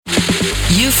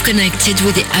You've connected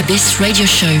with the Abyss Radio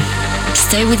Show.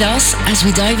 Stay with us as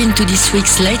we dive into this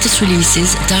week's latest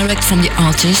releases direct from the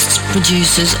artists,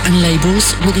 producers and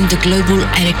labels within the global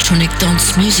electronic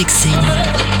dance music scene.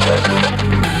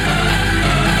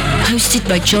 Hosted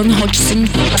by John Hodgson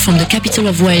from the capital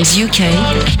of Wales, UK.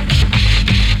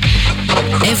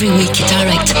 Every week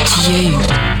direct to you.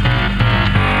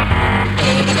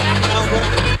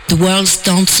 The world's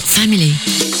dance family.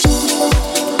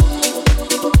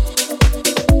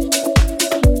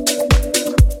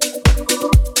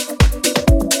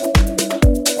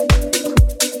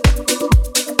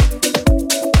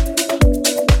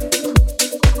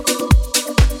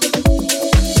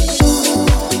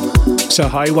 So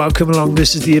hi, welcome along.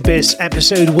 This is The Abyss,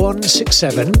 episode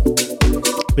 167.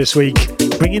 This week,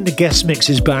 bringing the guest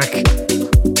mixes back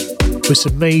with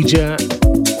some major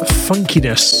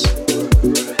funkiness.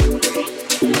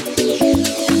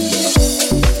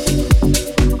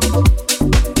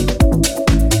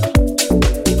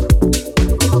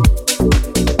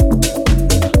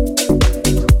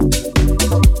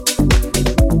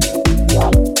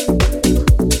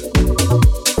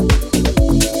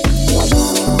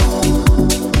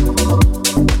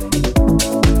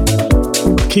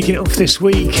 Kicking it off this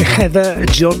week, Heather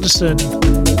Johnson.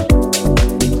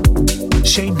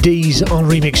 Shane D's on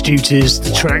remix duties.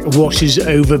 The track Washes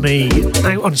Over Me,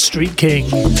 out on Street King.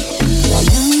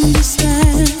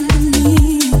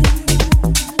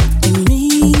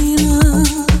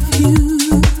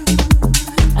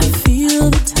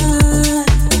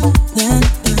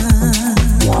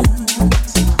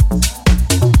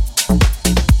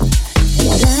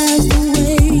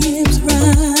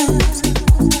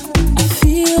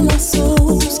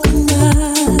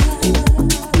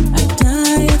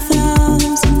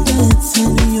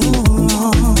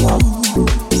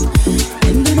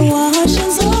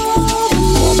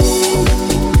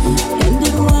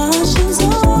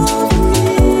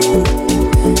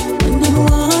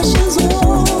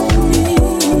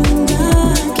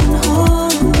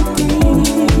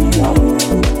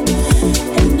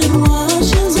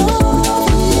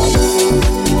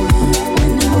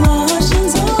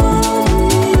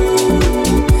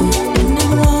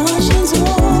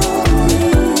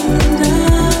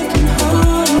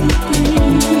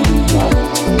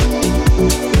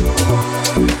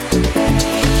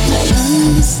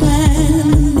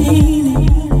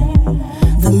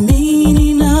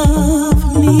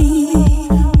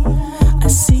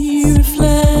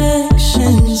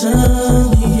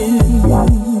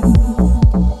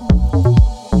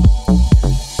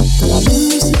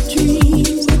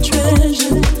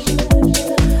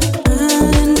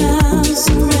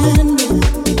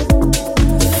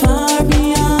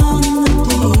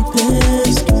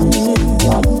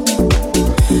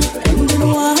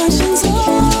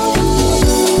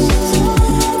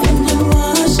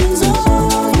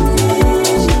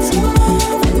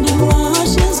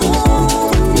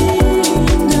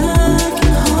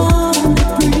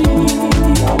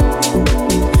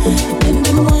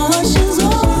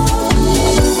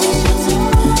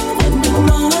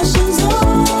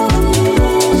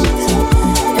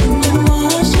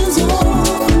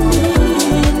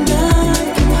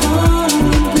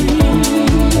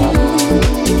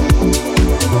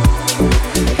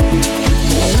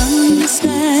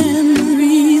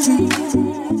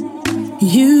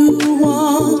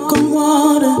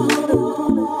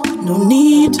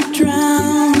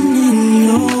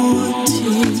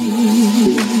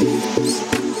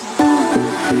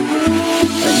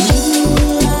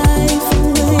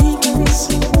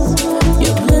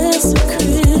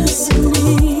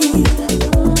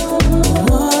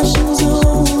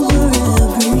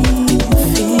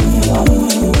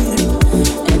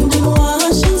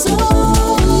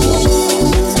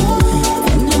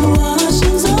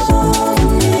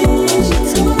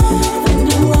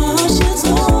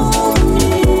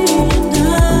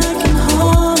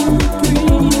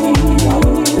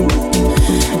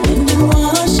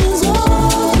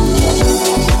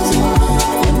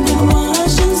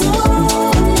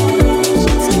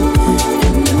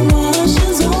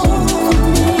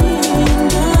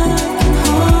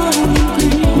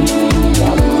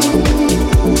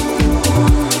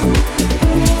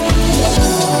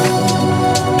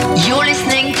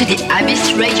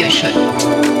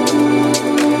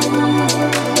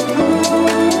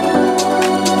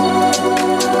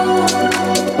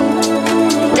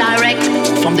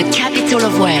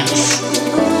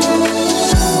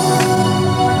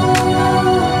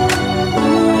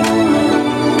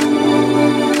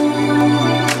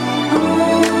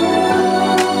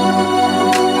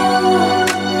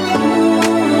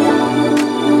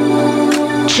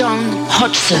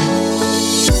 Saturn.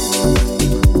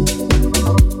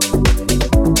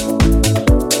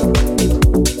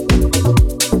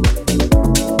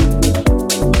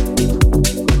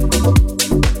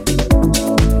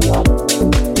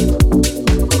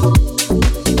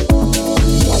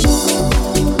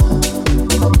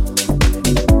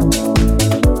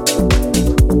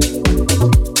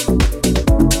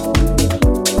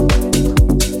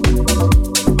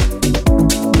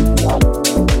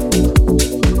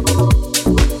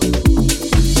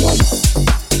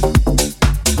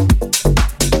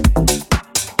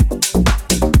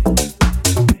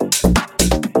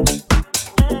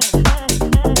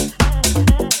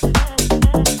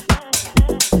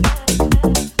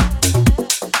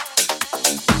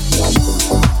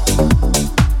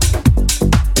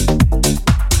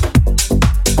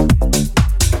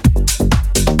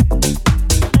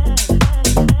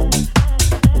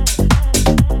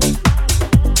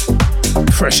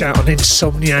 Fresh out on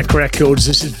Insomniac Records,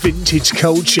 this is Vintage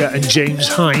Culture and James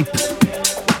Hype.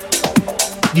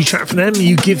 New track from them,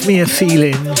 You Give Me a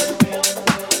Feeling.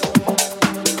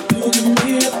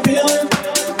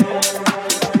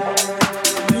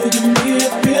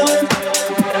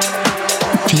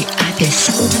 The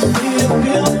Abyss.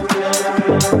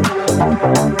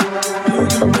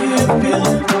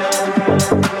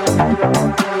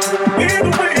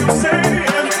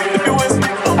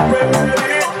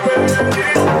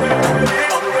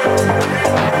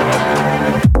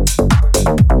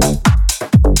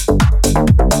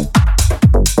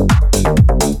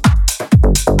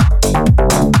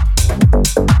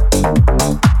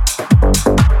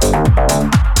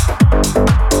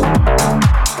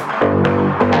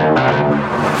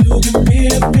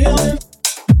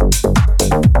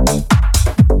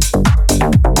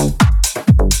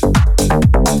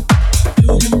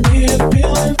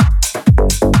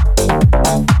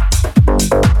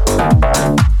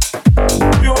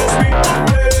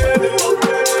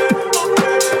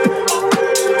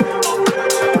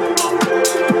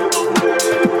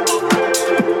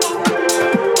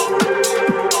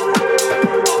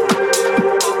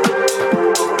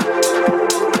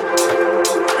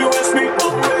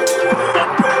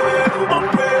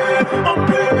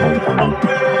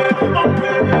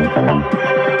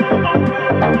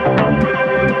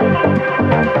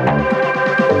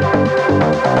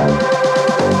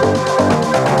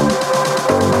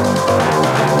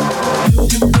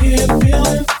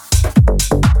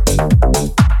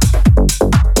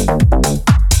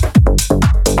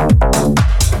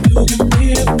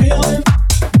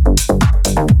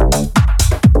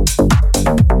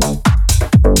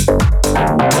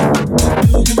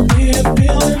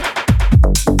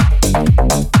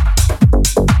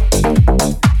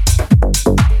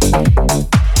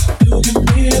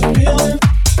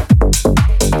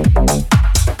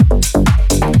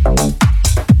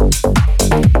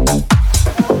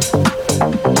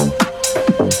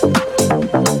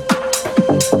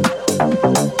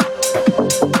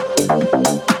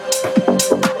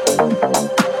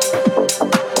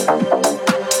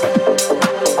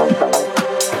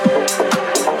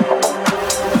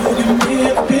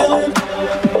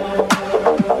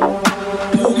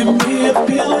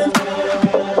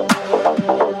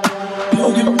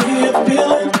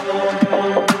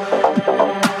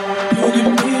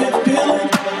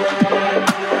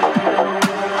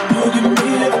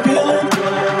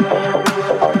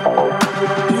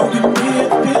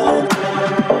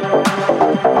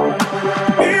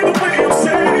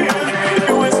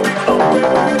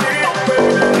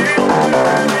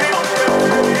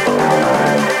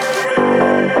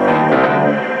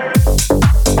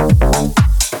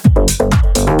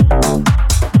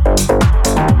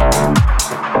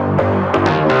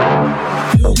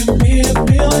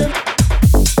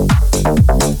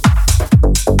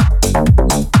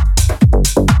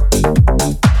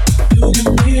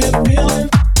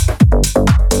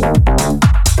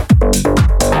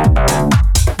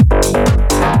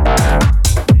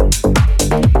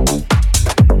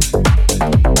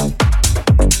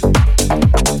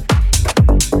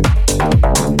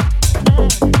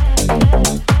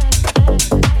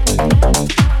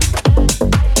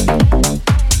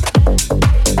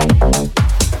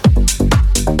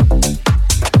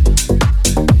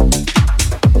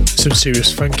 Some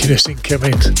serious funkiness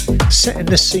incoming, setting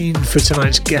the scene for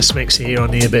tonight's guest mix here on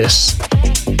The Abyss.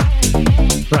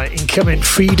 Right, incoming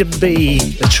Freedom B,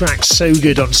 the track So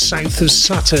Good on South of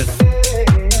Saturn.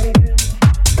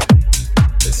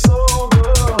 So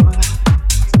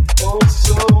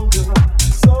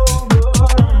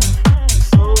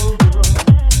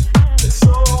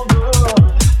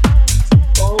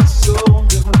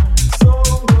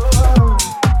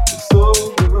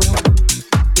good.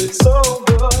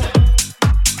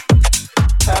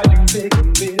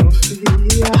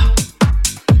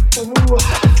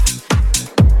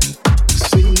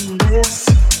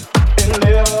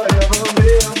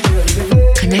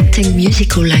 connecting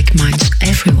musical like minds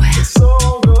everywhere.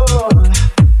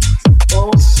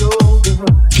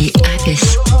 The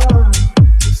Abyss.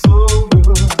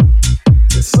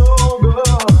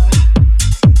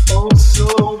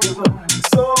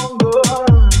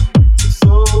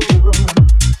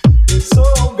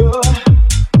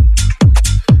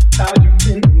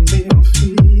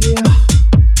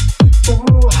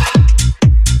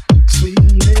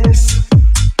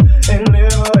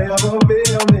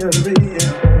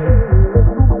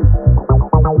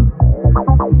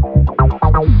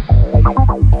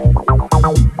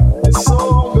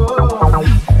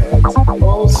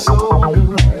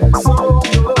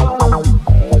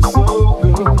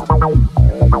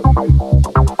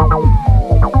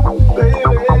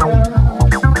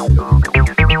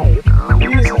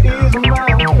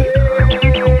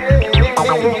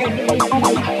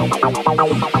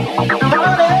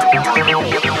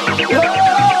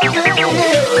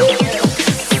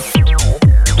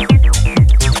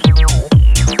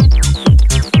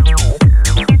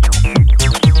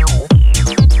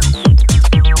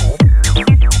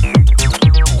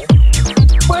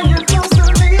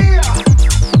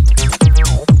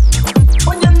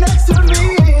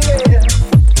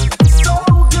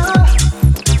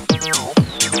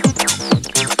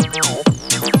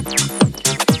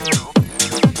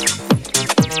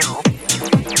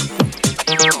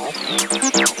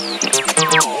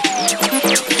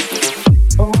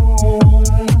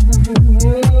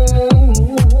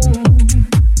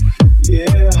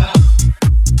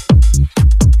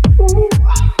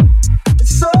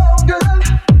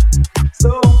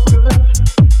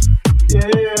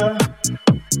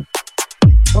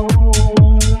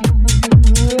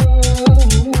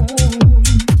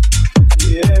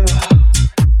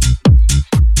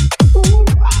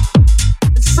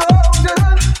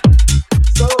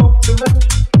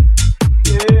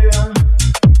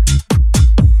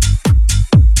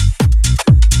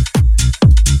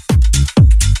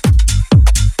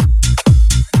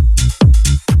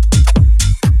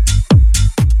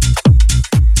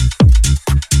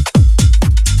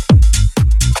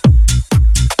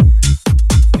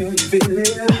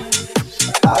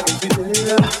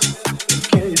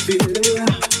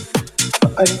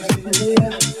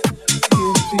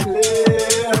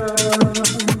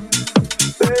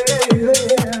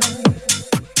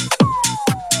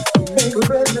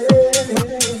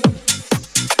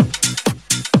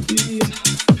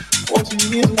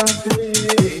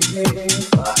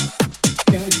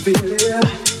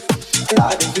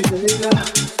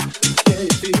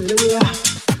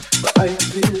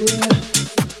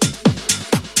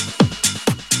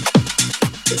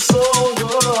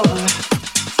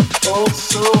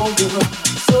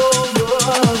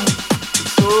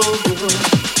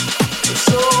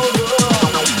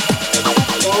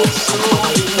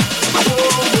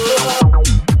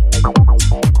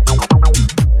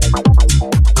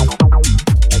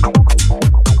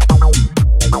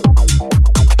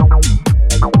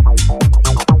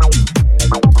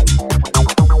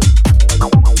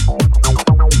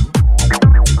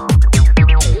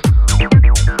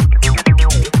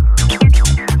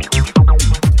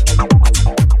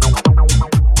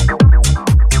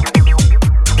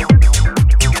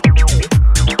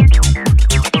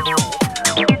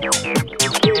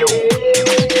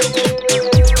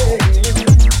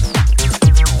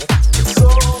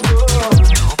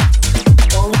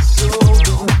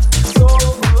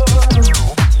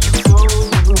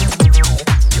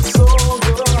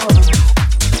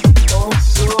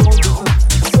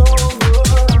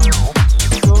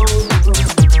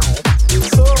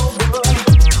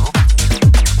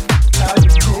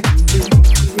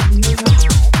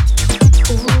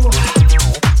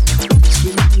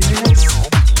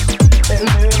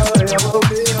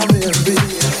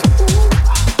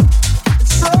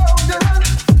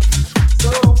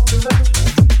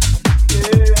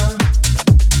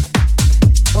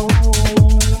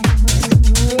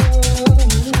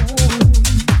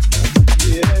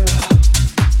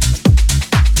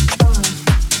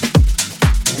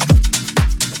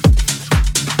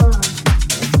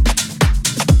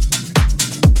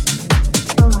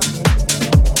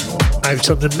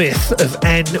 On the myth of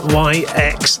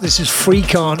NYX. This is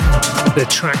Freak On, the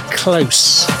track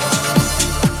Close.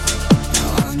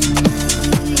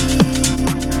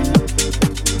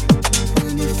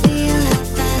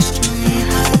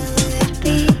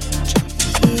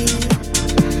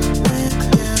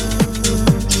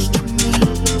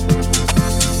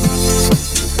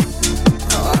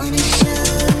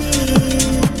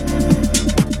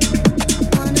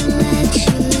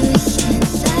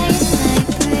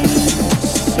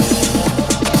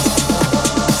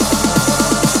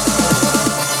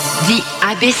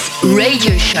 Abyss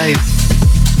Radio Show.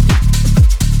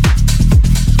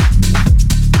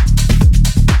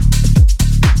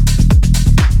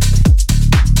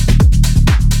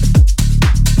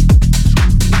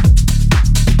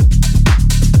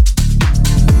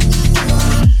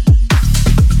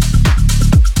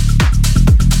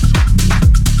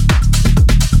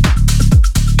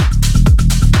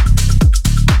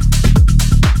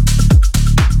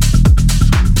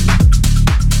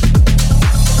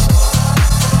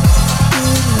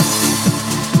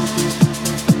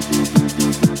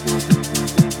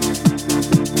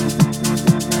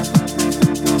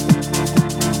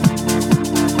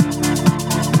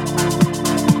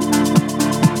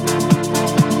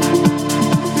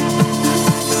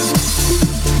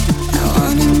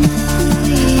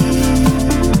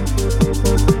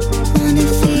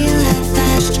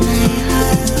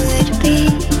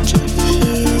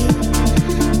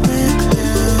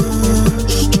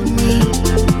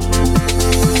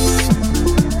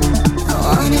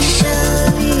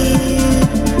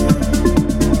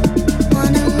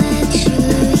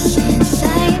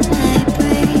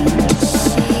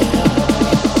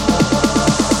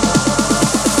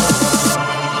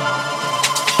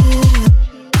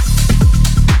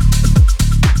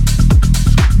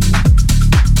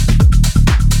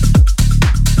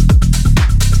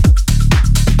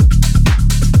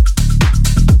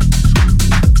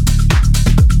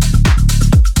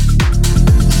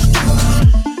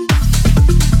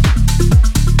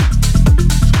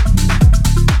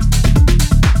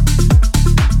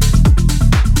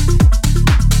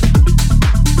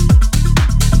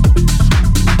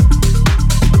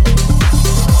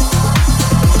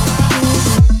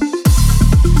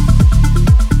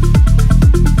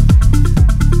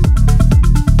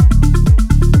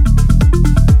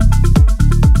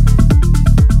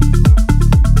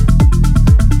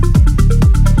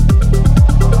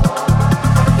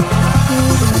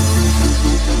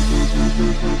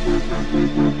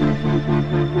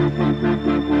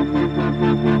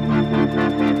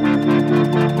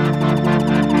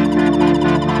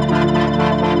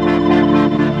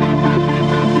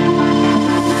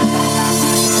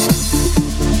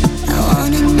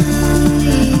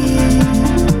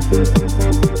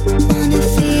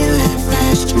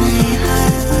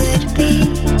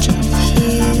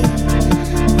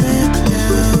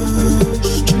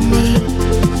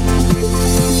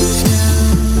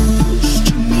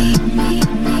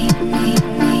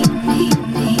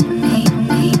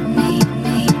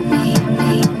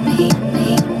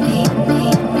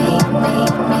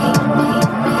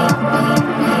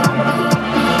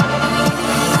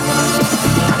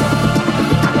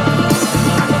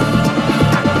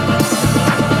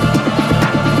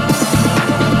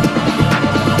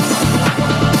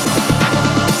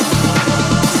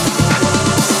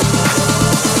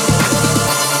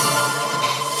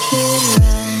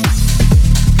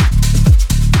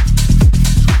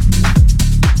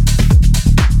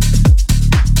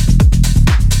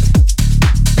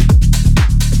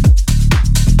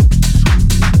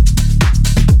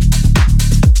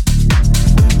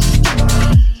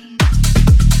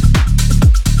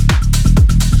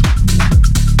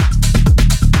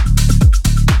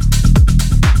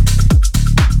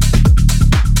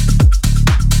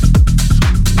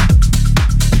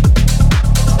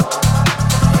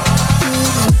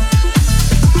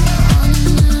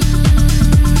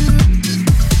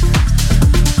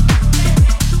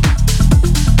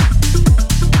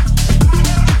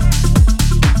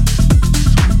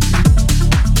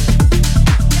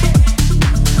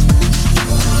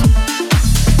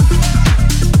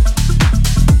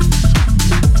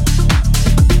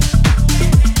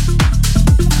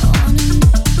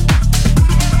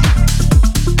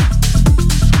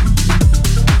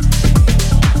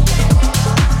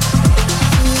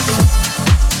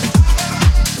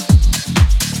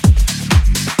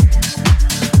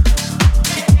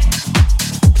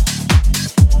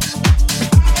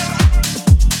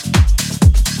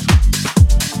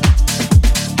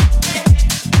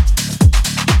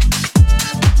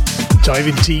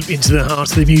 Diving deep into the heart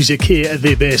of the music here at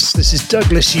The Abyss. This is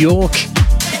Douglas York.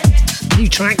 New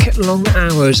track, Long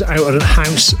Hours, out on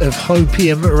House of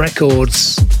Hopium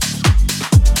Records.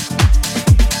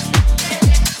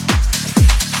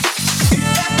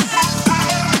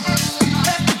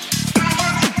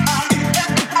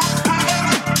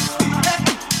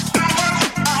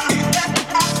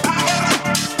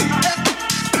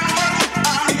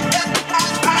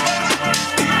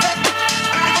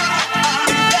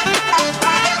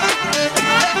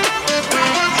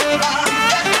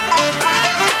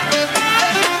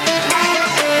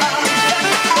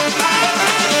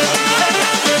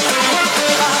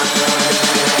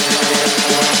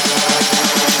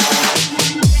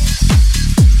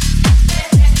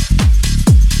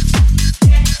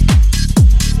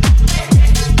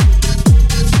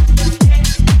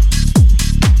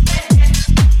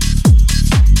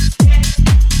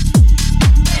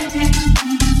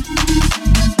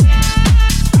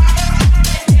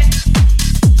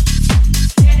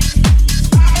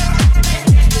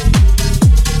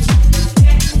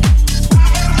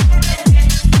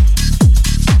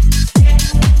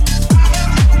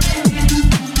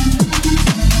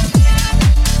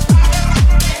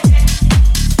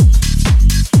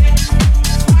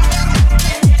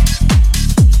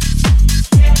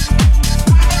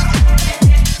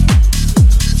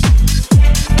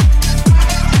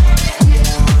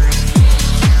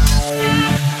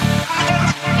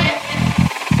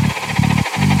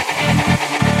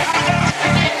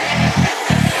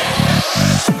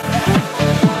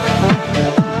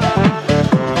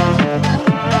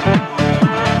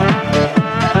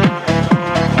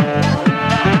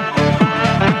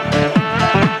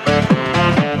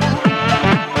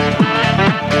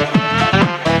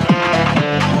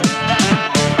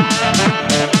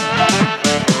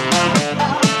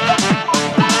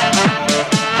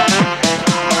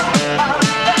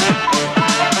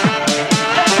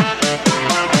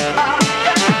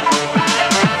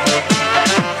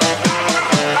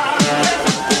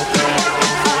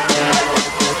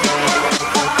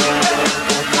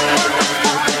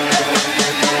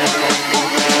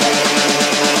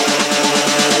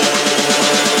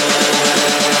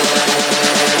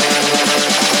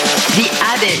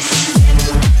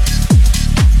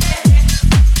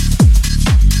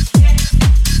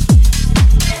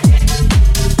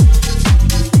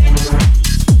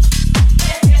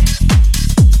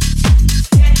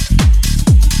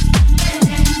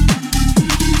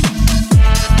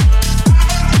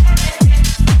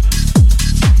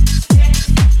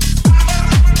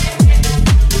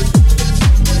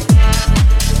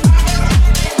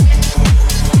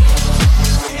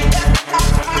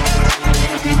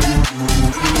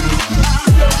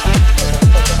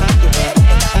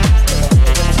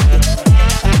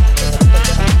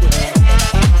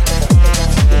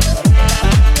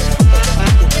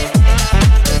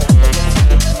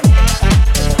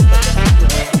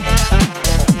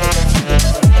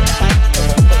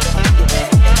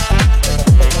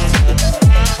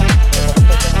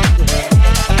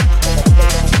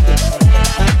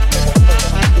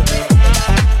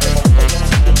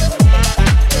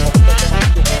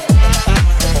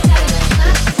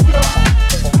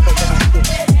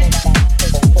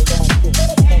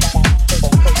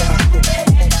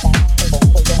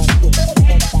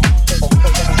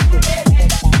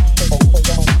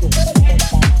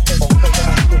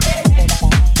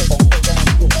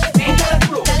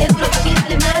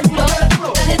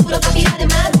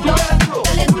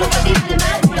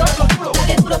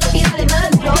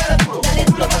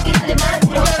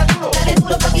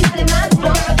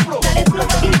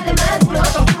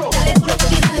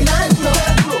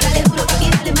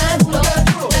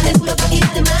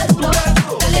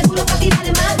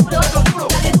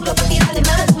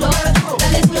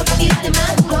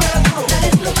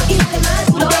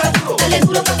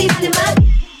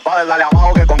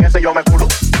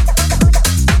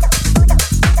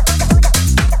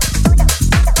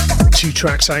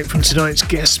 tracks out from tonight's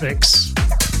guest mix.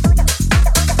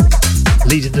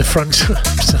 Leading the front to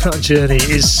that journey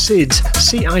is Sid,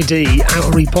 C-I-D, Out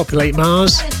and Repopulate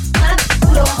Mars.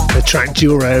 The track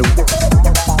Duro.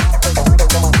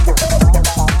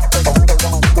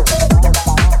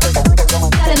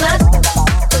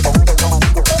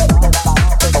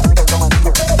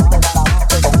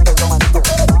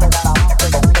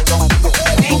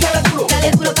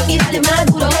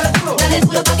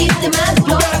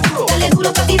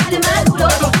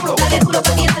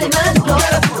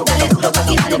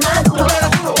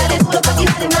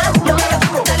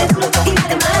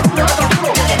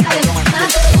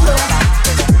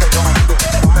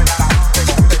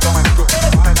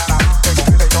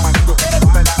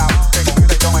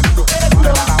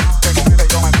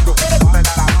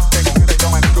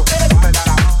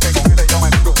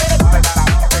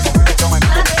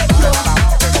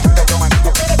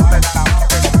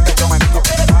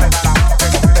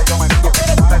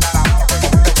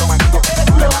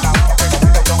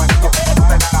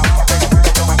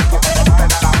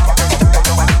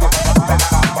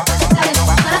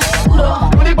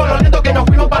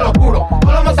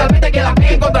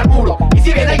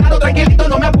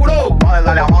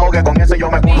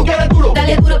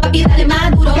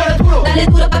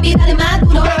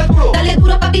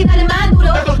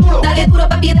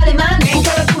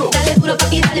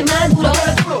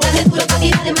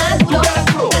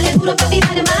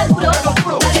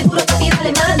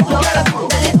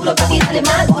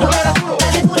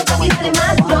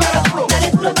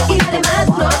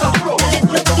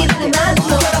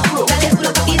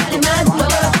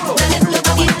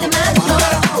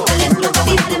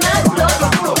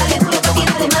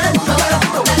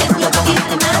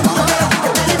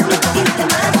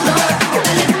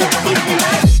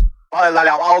 Dale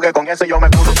abajo que con ese yo me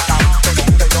curo.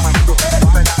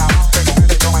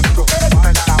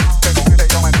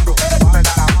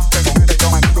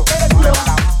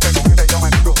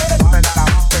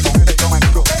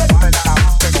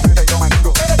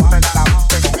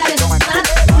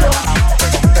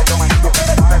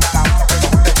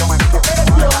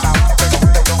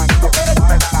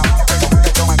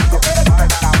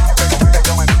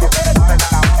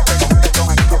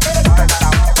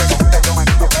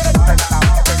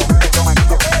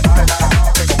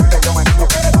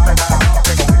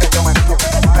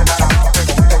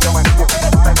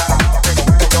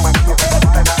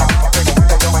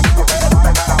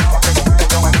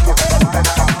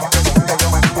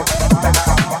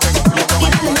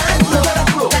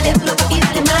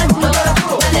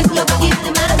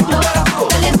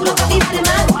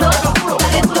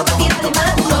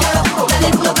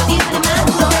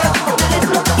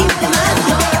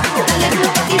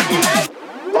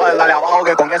 Dale abajo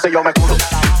que con ese yo me curo.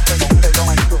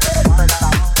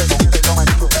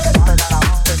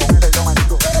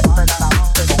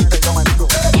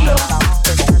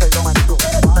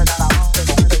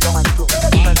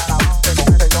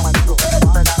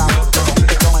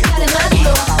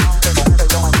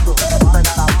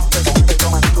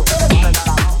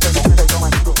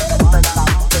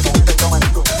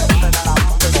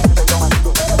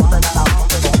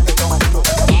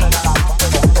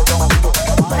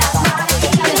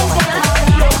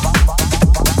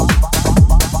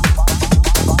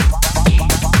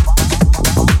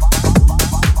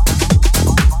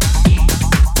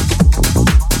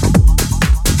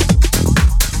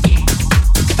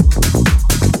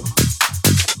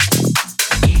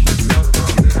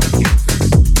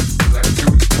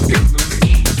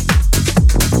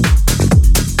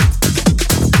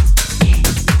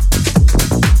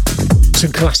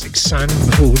 Classic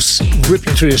samples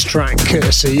ripping through this track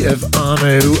courtesy of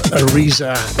Arno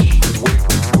Ariza,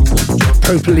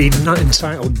 appropriately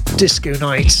entitled Disco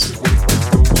Nights,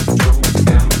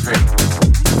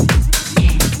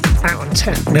 out on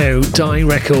Techno Die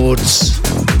Records.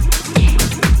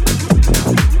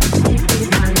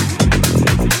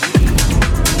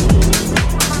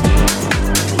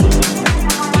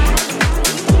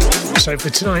 So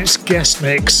for tonight's guest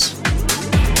mix,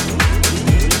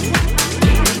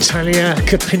 Talia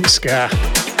Kapinska,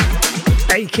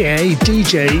 aka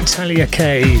DJ Talia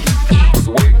K.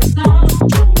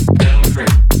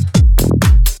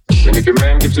 And if your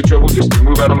man gives you trouble, just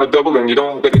move out on the double and you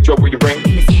don't let it trouble your brain.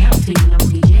 You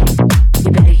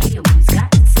better hear what he's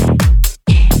got to say.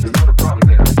 There's not a problem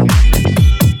there.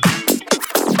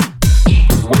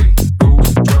 Way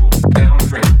goes trouble down the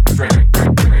drain.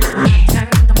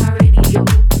 Turned on my radio,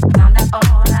 found out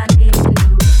all I need to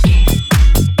know.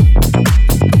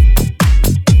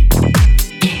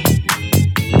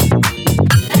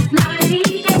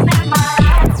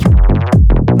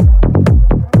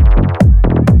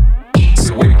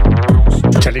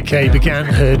 K began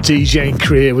her DJing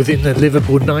career within the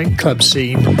Liverpool nightclub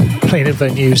scene, playing at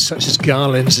venues such as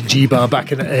Garland's and G-Bar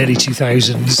back in the early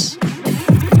 2000s.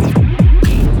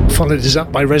 Followed us up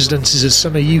by residences at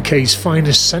some of UK's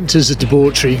finest centres of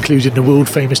debauchery, including the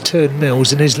world-famous Turn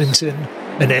Mills in Islington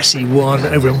and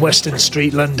SE1 over in Weston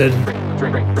Street, London.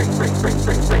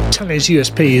 Talia's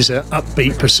USP is her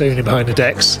upbeat persona behind the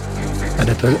decks and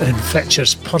her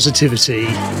infectious positivity.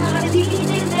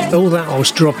 All that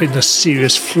whilst dropping the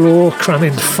serious floor,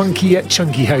 cramming funky yet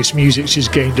chunky house music she's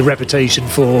gained a reputation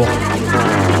for.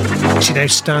 She now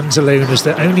stands alone as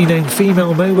the only known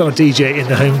female mobile DJ in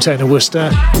the hometown of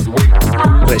Worcester,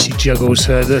 where she juggles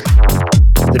the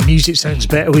Music Sounds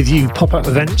Better With You pop-up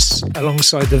events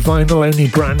alongside the vinyl-only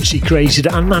brand she created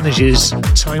and manages,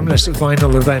 Timeless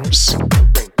Vinyl Events.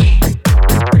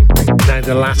 Now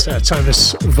the latter,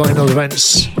 Timeless Vinyl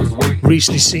Events,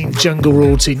 recently seen jungle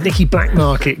royalty Nicky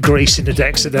Blackmarket gracing the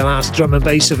decks at their last drum and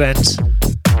bass event.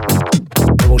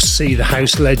 And we'll see the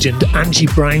house legend Angie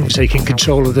Brown taking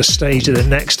control of the stage at the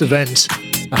next event,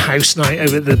 a house night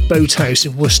over at the Boathouse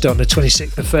in Worcester on the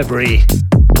 26th of February.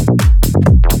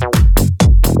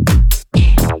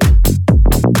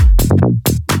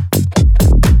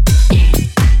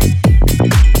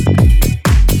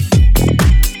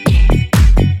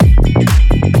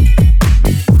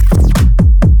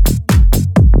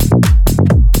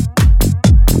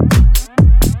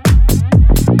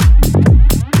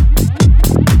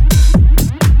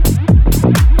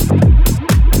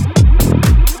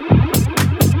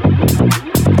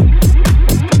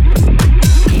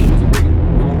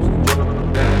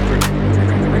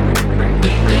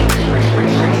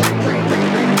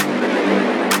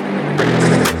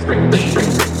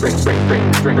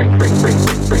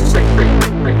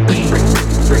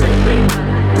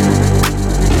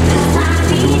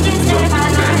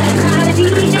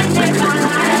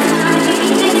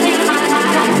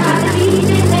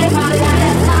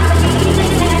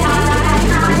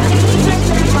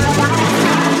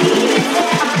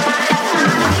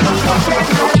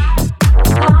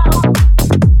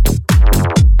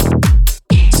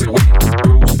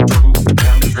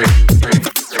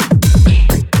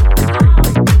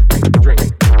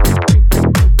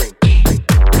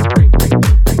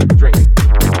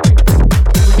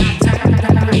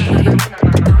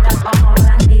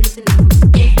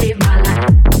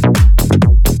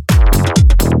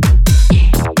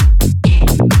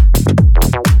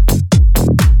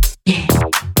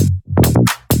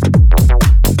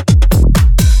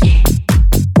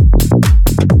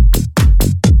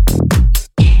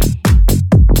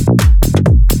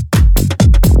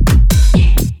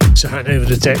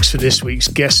 Decks for this week's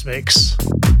guest mix.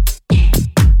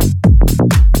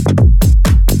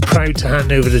 Proud to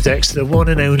hand over the decks to the one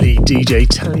and only DJ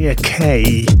Talia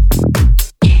K.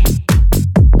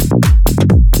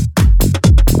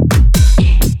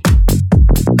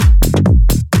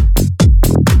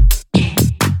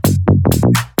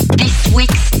 This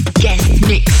week's guest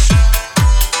mix.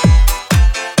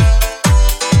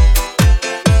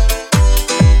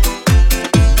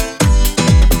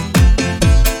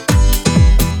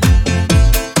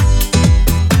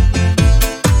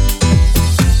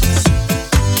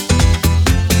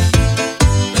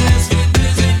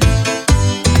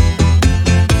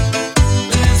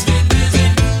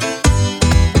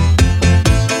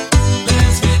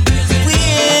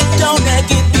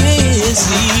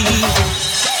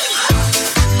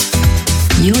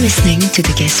 You're listening to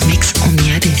the guest mix on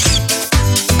the Abyss.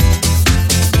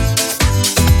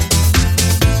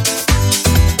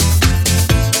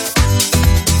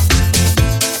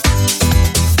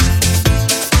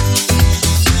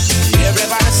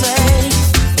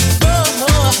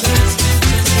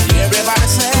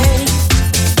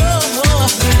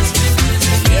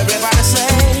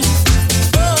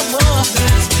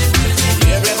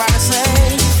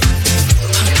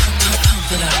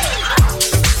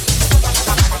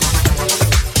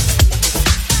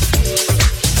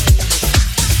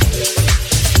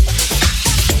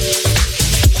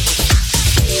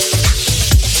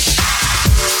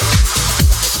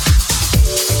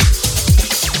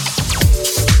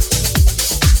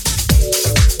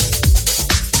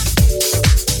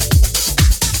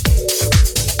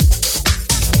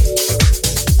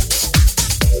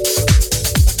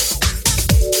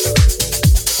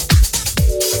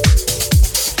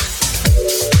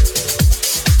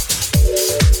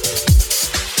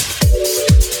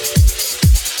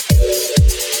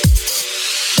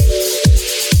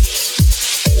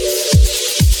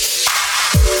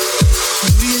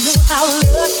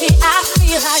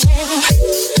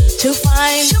 To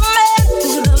find a man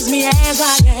who loves me as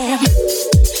I am.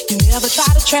 You never try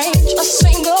to change a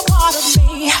single part of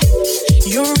me.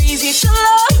 You're easy to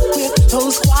love with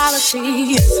those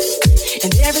qualities.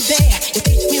 And every day you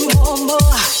teach me more and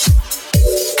more.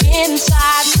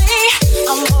 Inside me,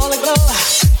 I'm all aglow.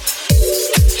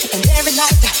 And every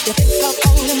night you think of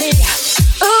only me.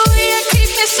 Ooh, you keep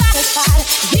me satisfied.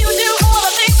 You do all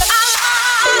the things that I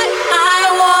like. I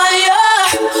want you,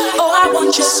 oh I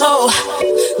want you so.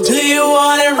 Do you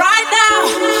want it right now?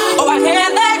 Oh I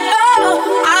can't let go.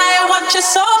 I want you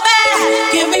so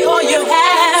bad. Give me all you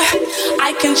have.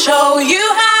 I can show you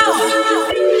how.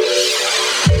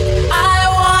 I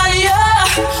want you,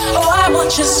 oh I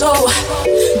want you so.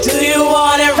 Do you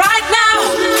want it right now?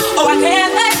 Oh I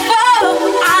can't let go.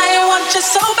 I want you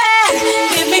so bad.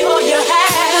 Give me all you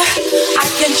have. I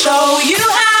can show you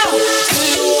how. Do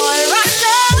you want it right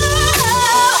now?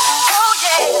 Oh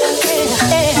yeah.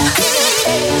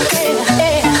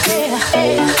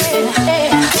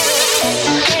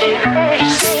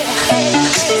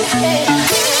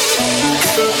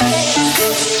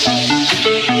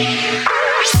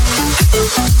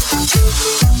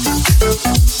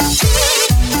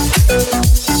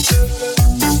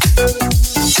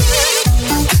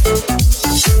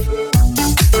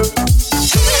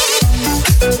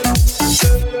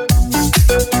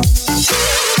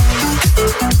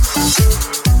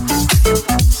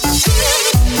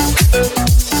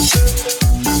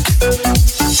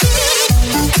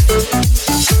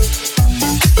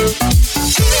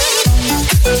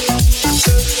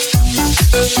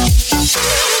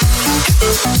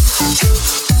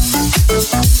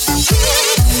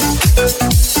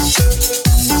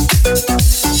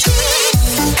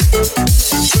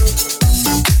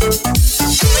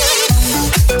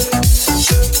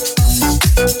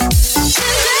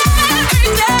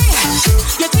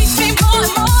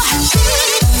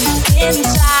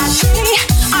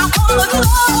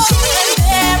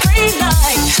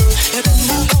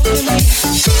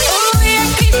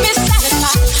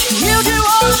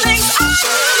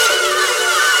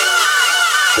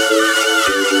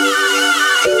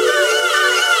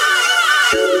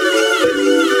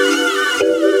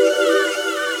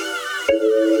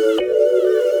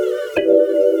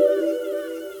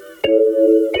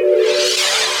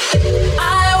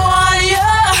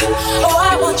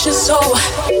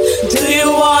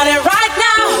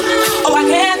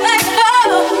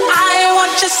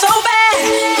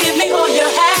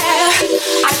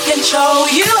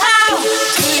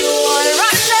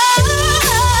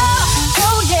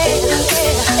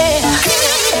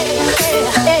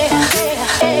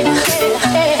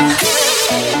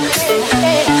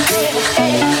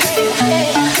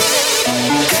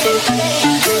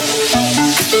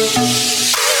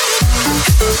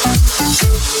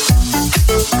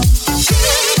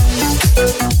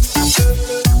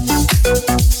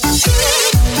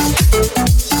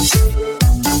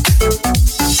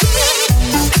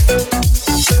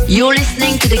 You're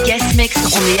listening to the guest mix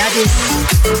on the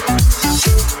Abyss.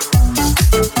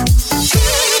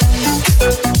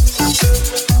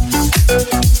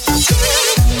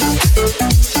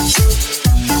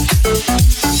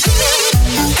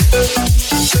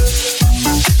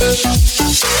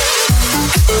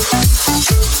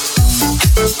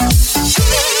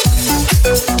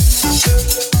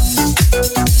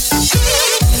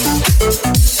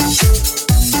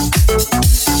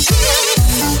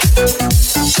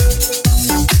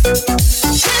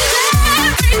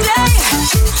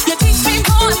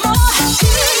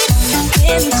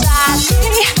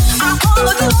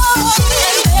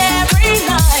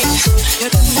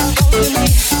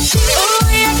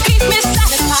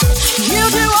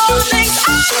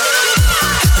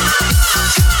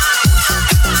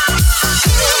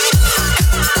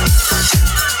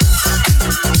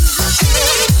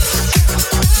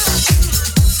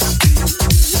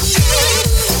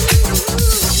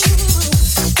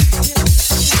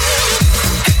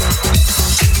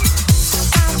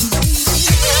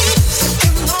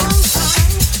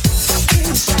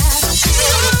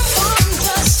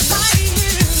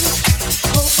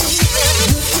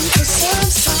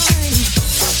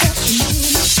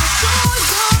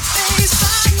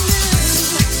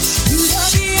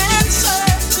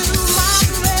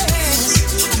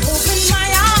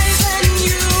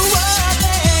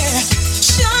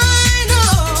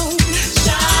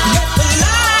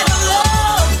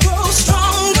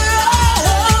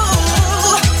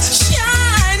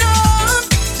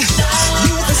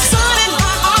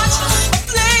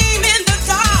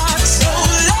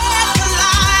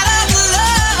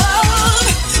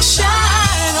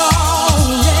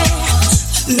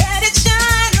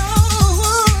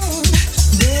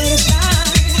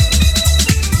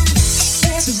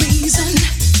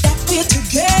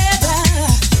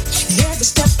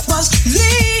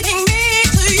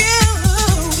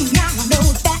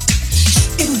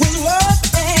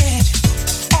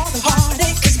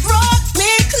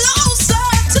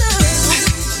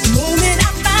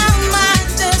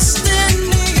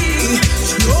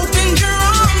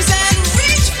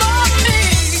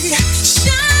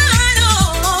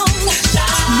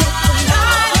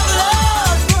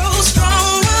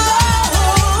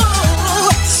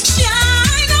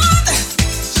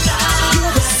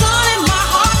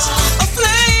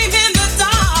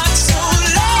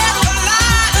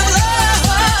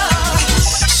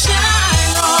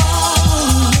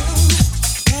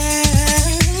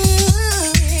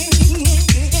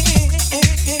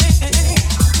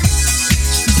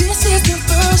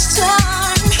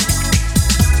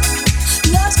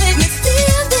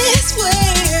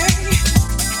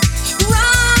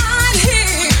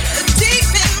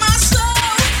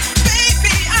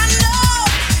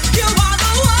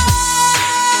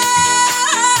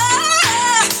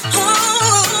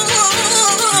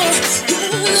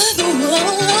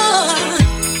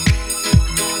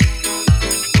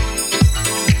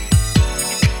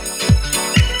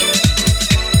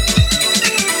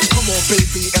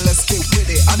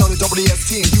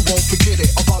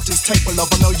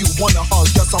 you wanna hug.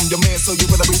 Yes, I'm your man, so you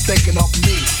better be thinking of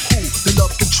me. Who? The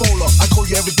love controller. I call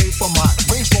you every day for my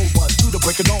Range Rover to the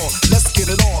break it on. Let's get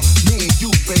it on. Me and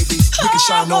you, baby, we can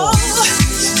shine on.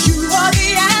 You are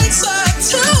the answer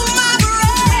to my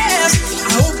prayers.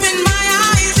 I open my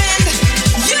eyes and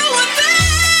you are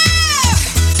there.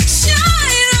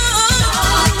 Shine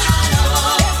on.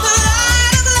 Let the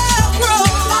light of love grow.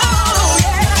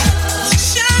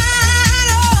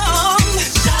 Shine on.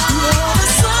 You're the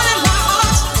sun in my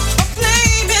heart, a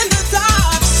flame in the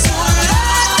dark. So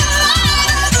let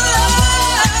the light of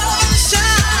love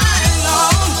shine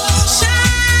on.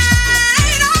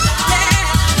 Shine on, yeah.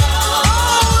 Oh,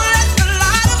 let the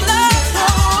light of love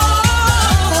grow.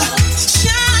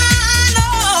 Shine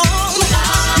on.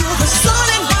 You're the sun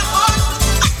in my heart,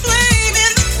 a flame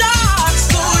in the dark.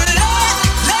 So let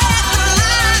the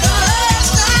light of love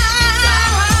shine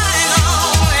on,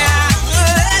 yeah.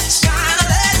 Let shine,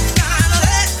 let shine,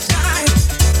 let shine.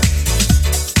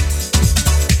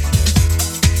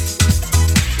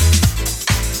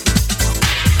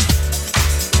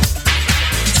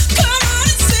 Come on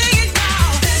and sing it now.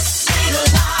 This little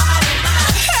light of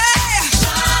mine. Hey,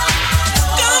 come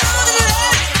on and let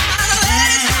it shine, let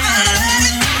it shine, let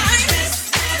it shine. This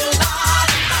little light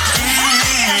of mine.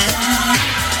 Hey,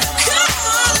 come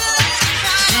on and let it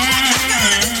shine.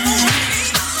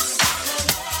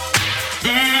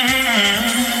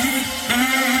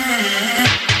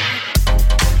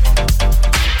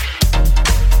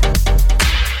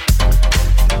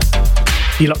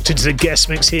 You locked into the guest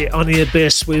mix here on The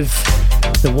Abyss with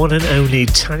the one and only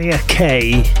Talia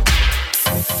K.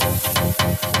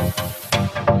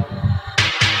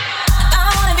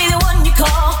 I wanna be the one you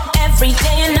call every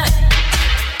day and night.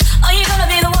 Are you gonna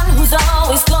be the one who's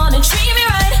always gonna treat me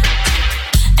right?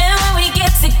 And when we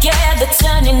get together,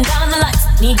 turning down the lights,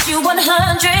 need you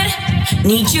 100,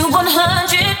 need you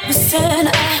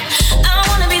 100%. I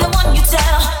wanna be the one you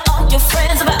tell all your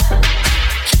friends about.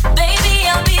 Baby,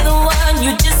 I'll be the one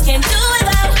you just can't do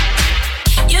without.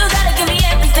 You gotta give me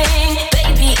everything,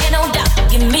 baby, ain't no doubt.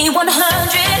 Give me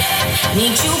 100,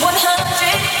 need you 100%.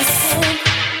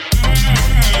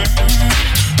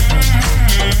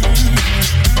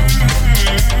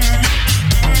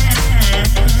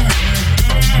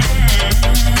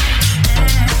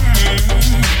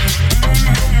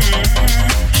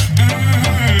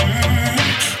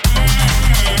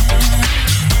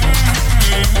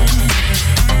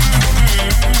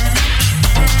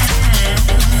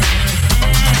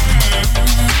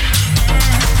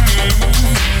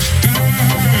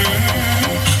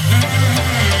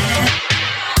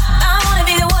 I wanna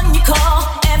be the one you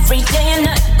call every day and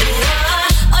night.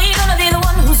 Are you gonna be the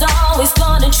one who's always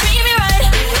gonna treat me right?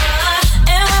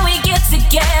 And when we get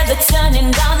together,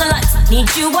 turning down the lights, need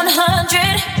you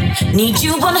 100, need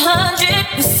you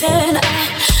 100%.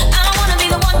 I wanna be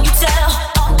the one you tell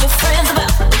all your friends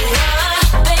about.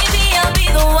 Baby, I'll be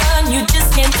the one you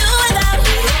just can't do without.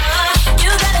 You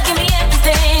gotta give me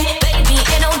everything, baby,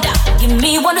 ain't no doubt. Give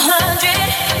me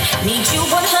 100, need you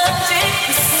 100%.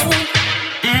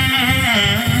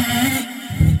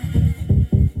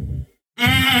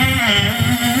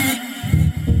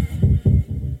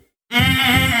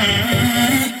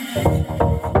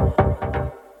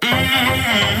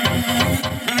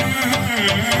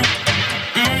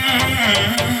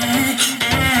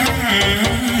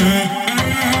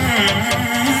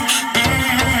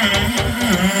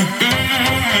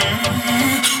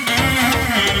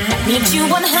 Need you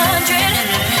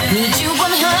 100, need you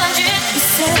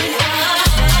 100%.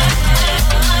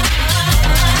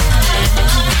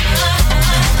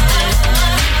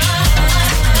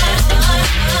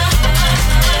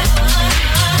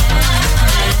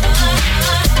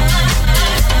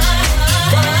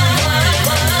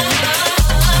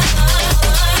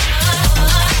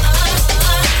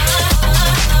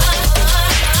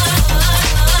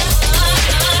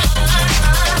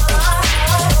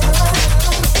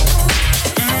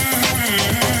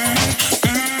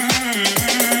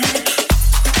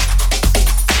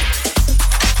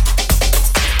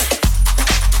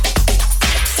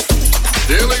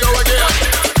 Here we go again.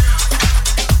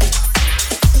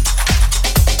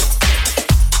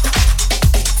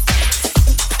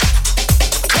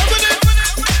 Coming in.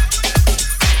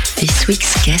 This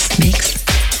week's guest mix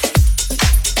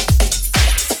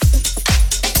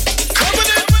Coming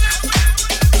in.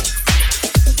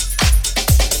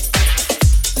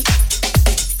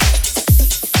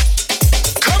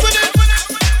 Coming in.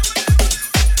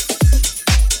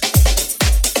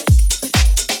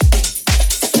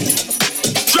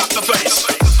 Drop the bass.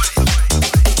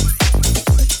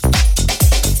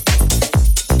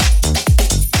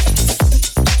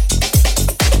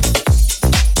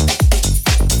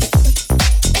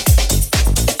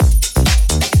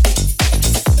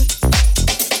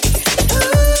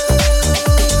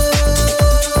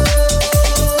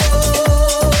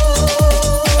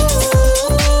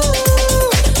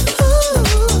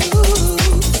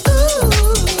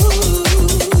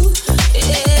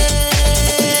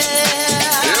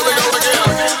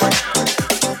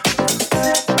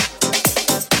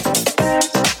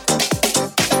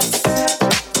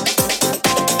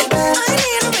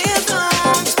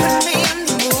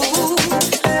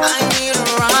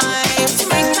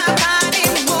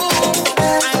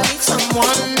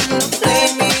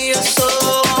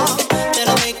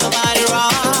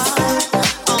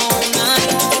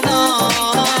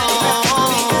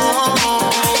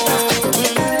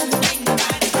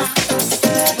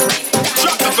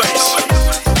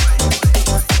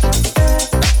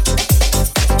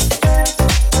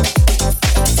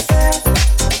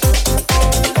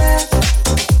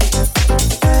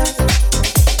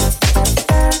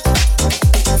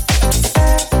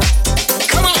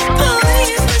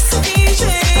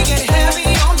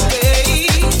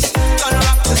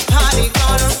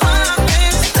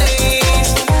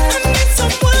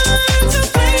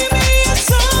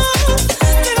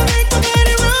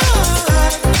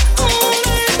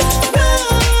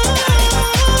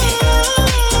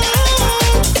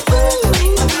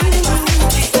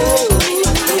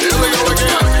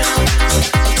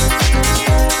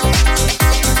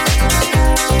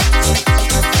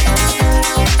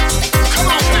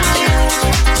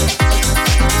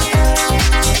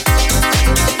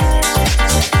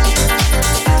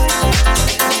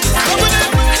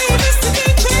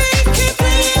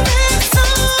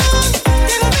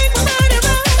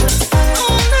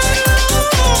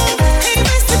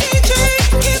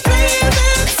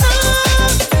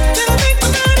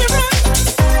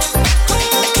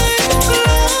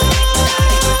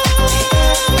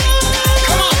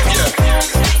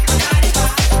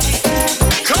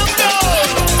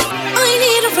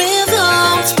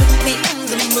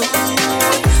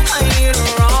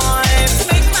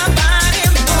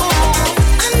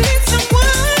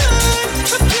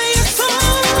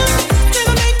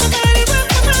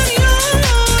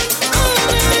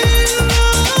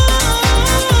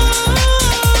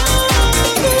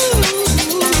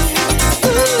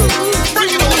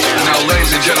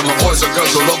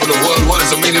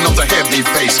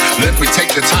 bass. Let me take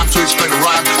the time to explain the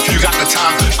rhyme. You got the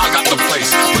time, I got the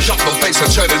place. Push up the bass and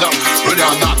turn it up. Ready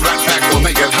or not, rap pack will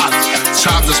make it hot.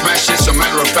 Time to smash, it's a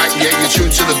matter of fact. Yeah, you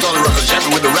tune to the dollar of a jamming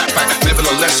with the rap pack.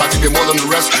 Nevertheless, I give you more than the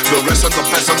rest. The rest of the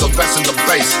best of the best in the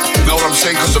bass. Know what I'm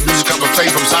saying? Cause the music got the play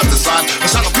from side to side.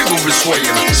 That's how the people be swaying.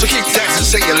 So keep dancing,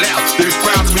 say it loud. You're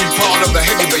proud to be part of the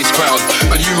heavy bass crowd.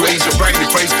 And you raise your brand new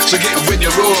phrase. So get when you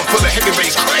roll for the heavy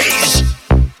bass craze.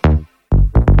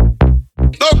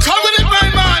 No, come with it, my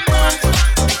man.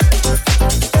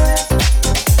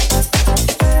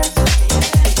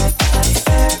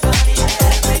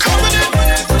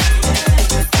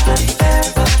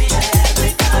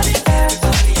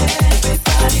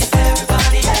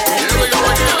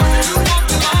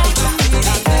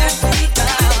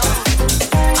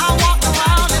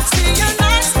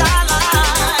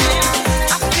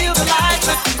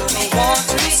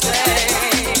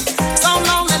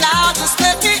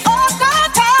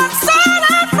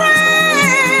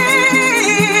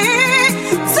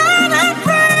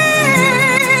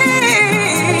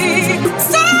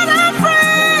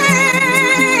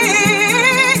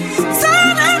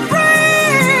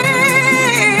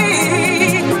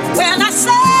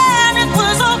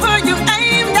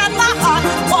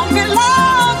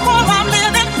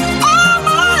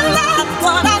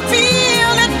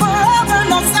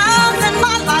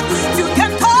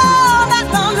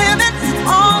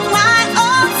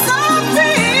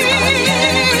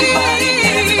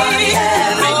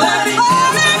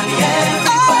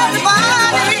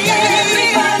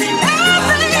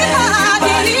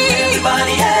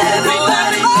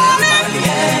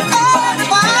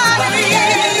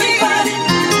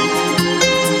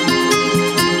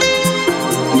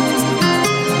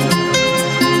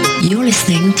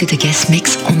 To the guest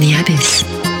mix on the Abyss.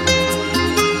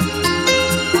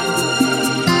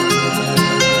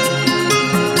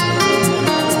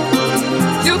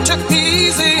 You took me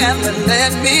easy and then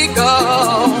let me go.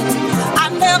 I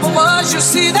never was, you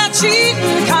see, that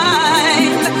cheating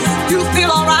kind. You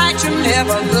feel alright, you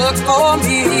never look for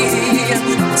me.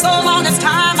 So long as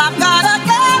time, I've gotta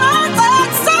get on that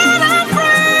set and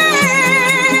free.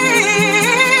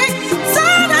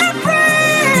 Set and free.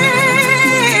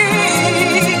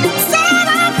 Set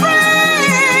and free.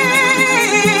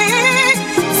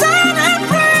 Set and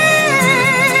free.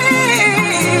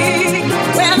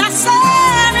 When I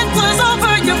said it was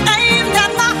over, you aimed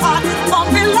at my heart. Won't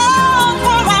be long,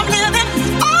 for I'm living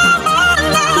all my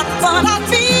life, but I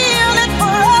feel it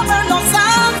forever. No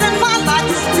sound in my life.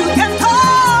 You can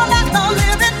call that the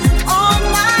living on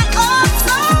my own.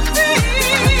 So free.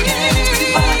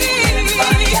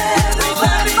 Everybody,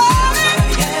 everybody,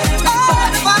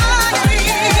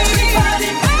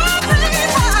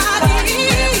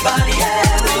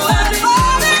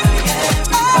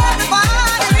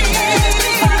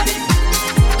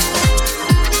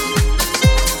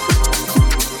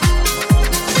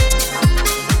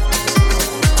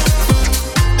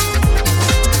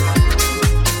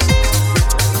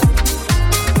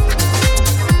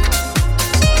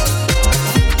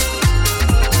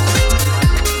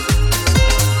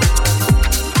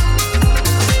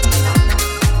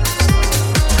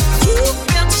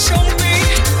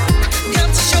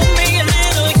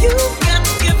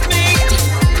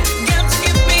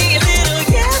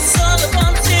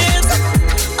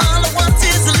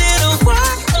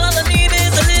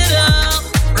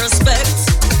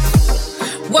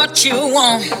 what you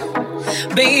want,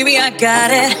 baby, I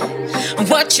got it.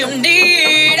 What you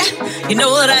need, you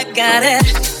know that I got it.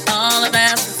 All I'm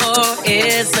asking for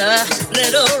is a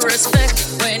little respect.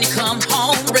 When you come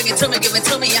home, bring it to me, give it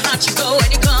to me, how you go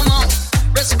when you come home.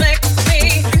 Respect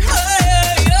me,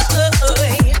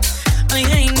 I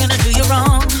ain't gonna do you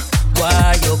wrong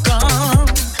while you're gone.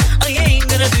 I ain't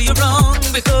gonna do you wrong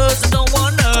because I don't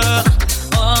wanna.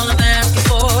 All I'm asking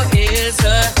for is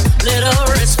a little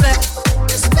respect.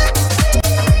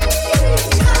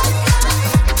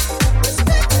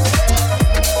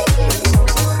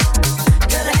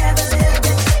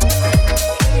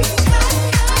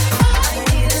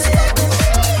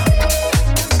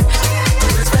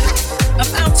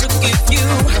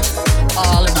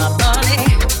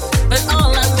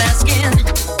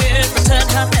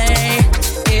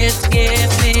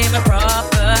 Give me my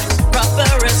proper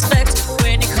respect.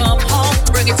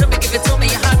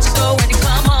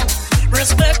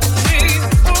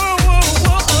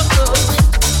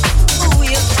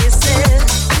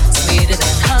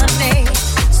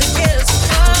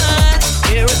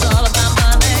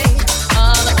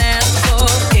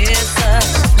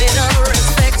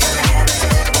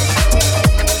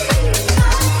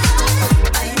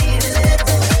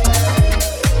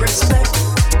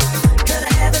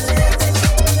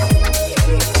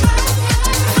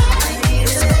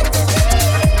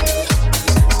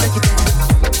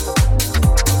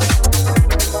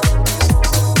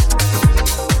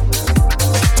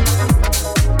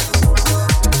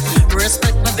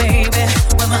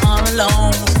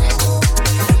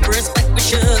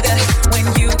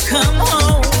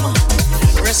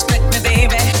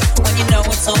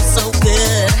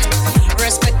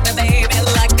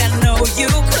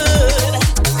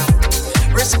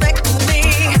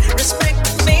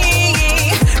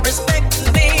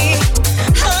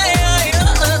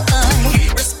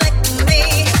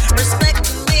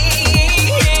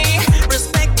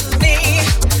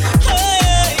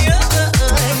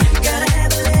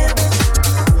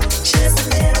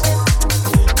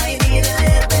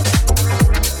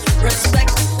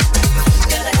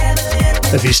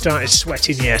 Have you started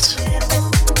sweating yet?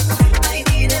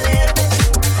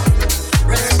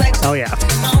 Oh yeah.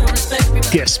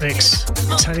 Guest mix.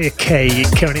 Talia K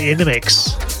currently in the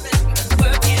mix.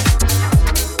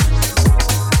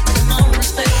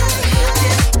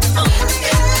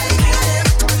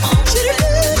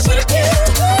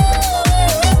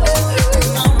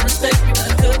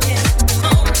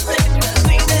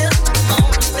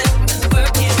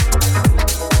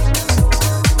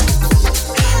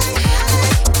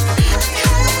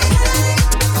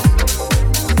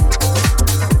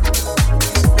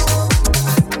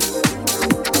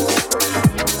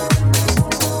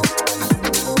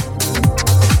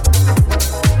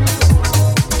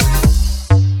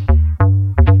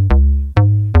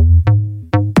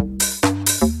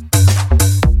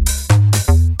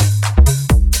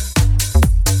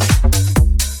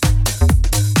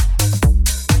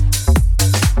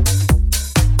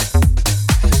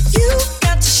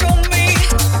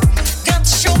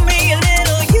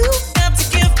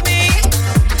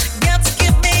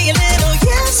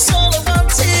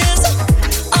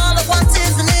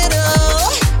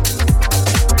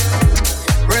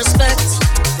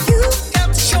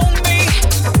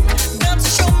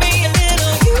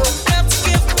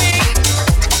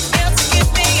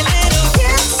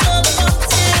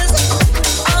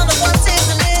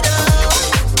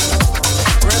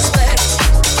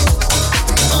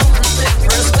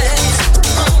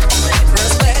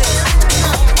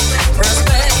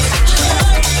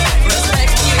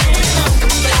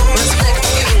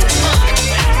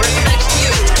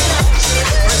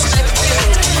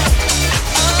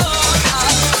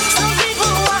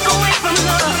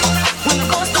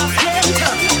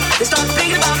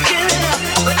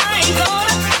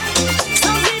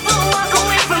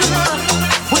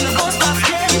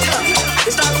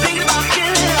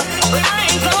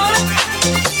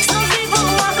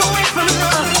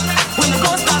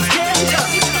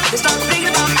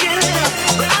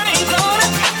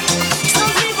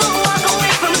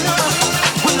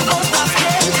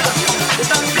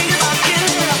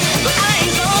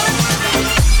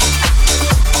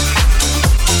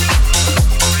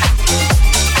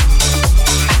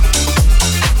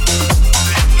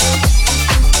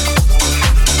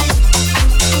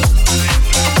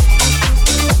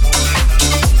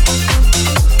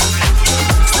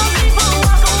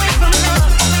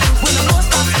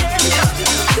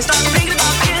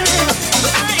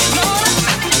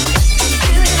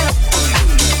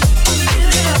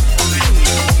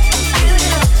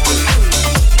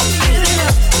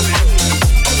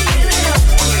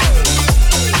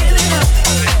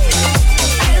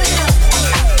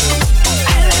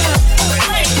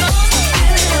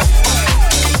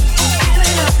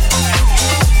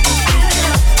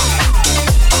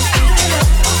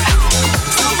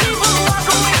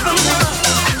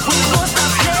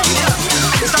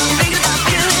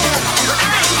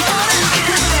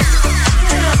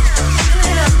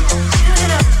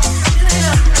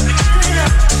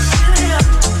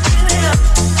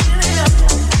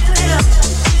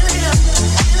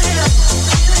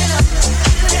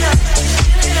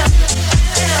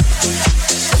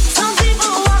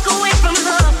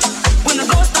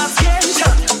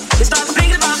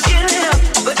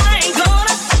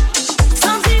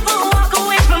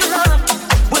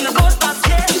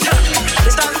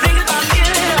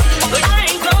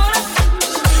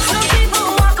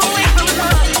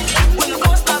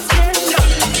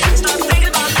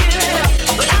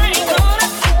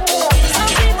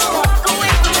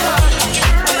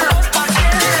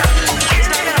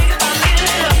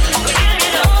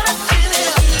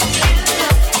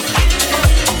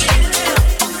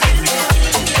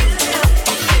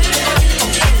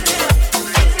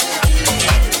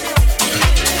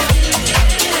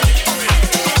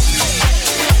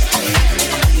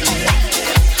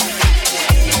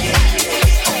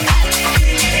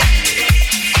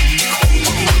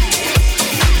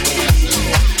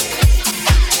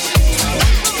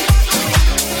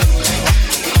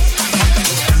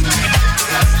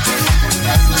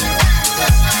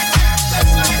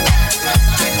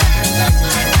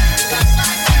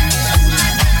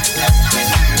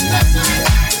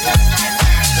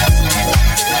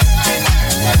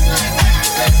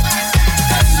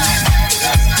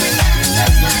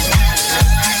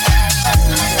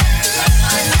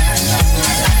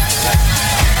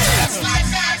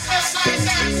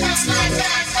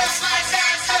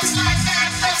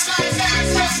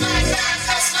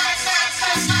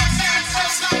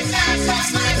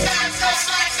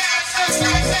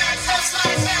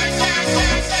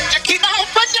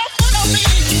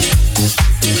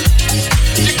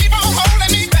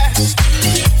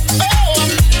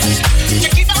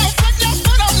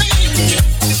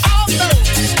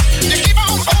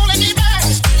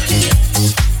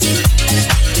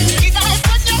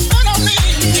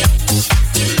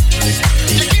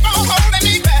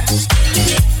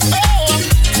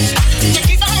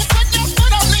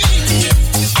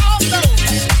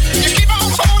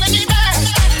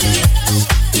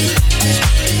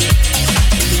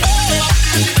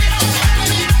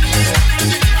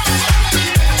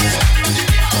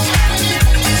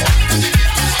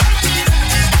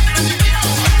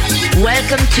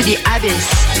 to The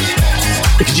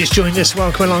Abyss. If you just joined us,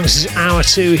 welcome along. This is hour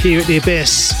 2 here at The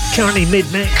Abyss. Currently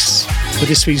mid-mix with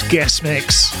this week's guest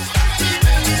mix.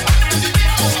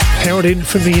 Hailed in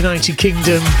from the United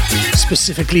Kingdom,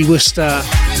 specifically Worcester,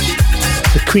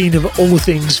 the queen of all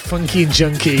things funky and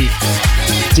junky,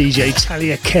 DJ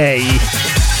Talia K.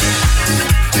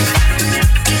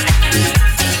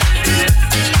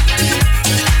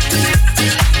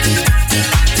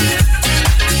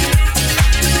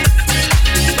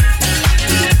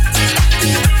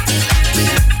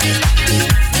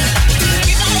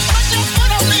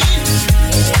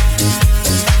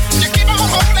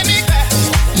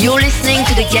 You're listening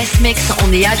to the guest mix on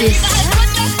The Abyss.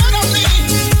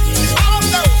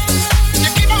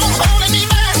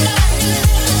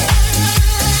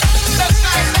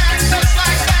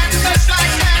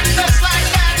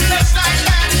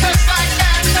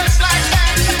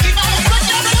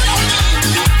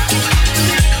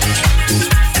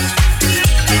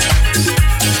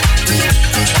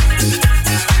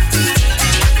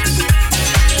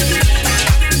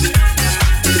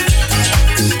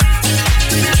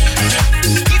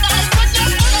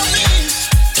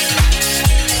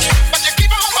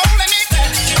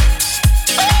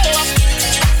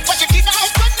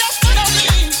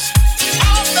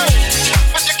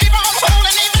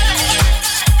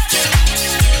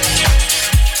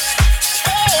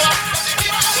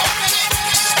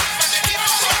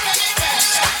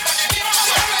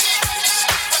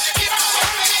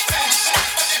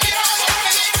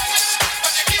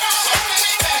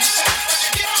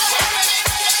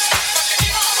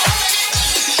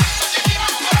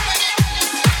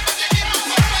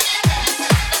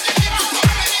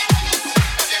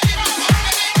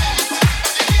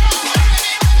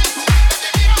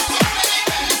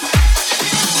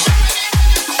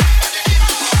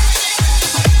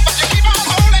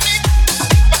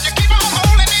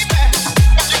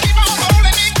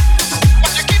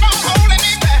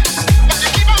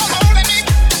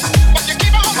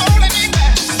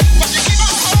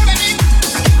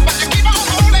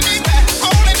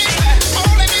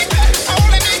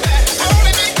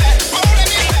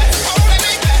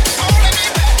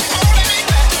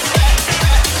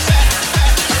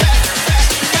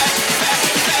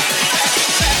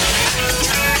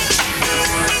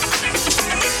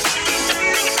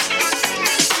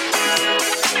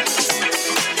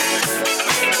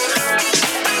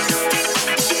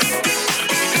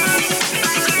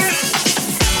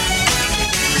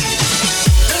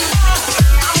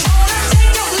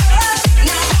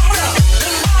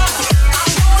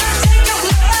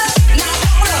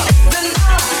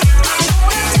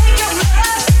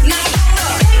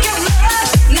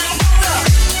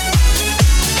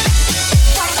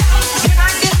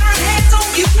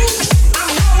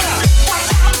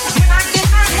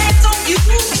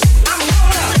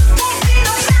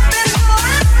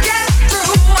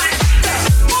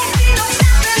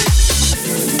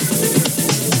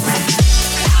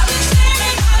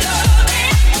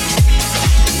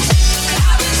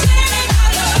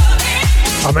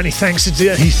 Many thanks to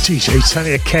DJ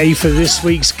Talia K for this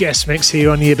week's guest mix here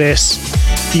on The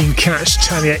Abyss. You can catch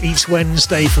Talia each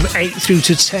Wednesday from 8 through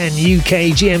to 10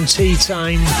 UK GMT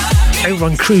time over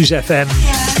on Cruise FM.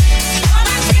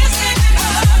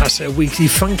 That's a weekly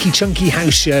funky chunky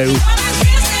house show.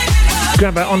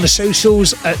 Grab her on the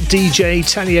socials at DJ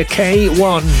Talia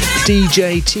K1,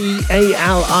 DJ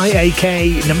TALIAK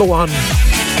 1.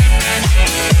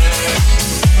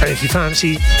 And if you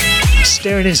fancy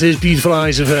staring into those beautiful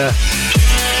eyes of her,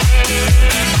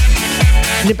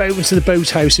 nip over to the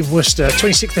Boathouse in Worcester,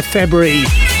 26th of February.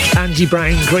 Angie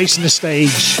Brown gracing the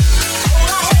stage.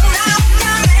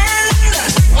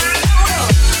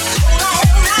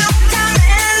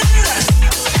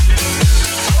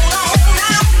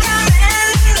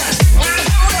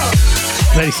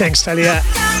 Many thanks, Talia.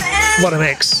 What a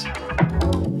mix.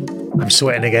 I'm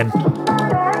sweating again.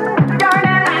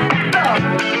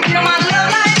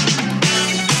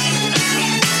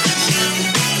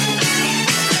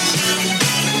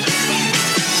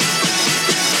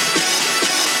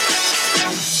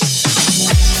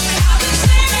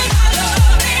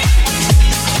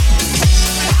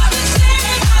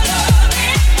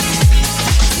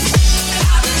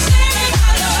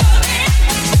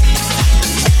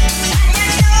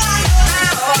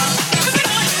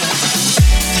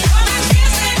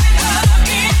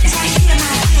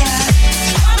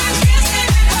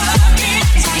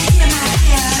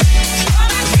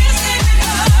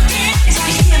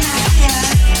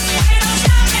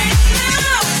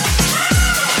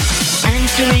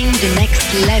 The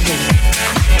next level.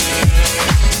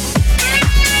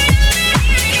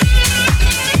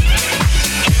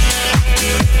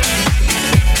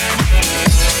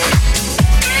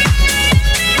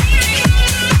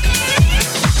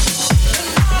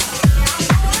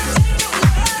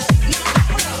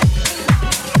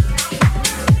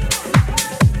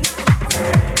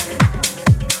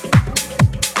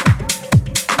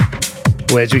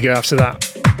 Where do we go after that?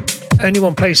 Only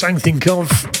one place I can think of,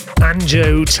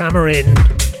 Anjo Tamarin,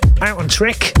 out on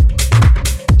Trick.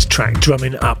 It's track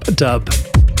Drumming Up Dub.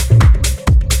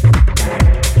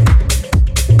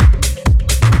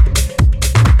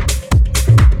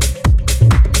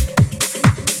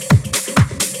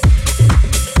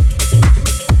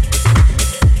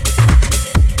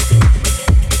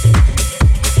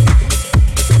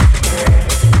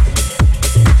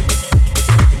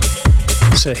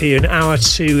 So here in hour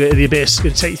 2 at the Abyss,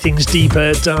 going to take things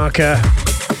deeper, darker,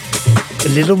 a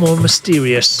little more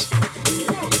mysterious.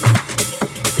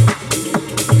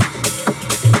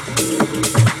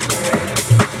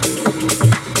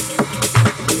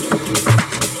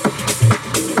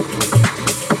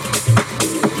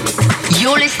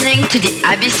 You're listening to the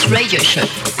Abyss Radio Show.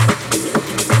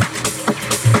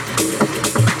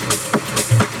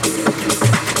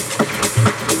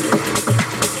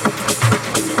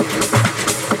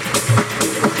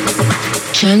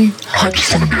 John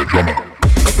Hodgson.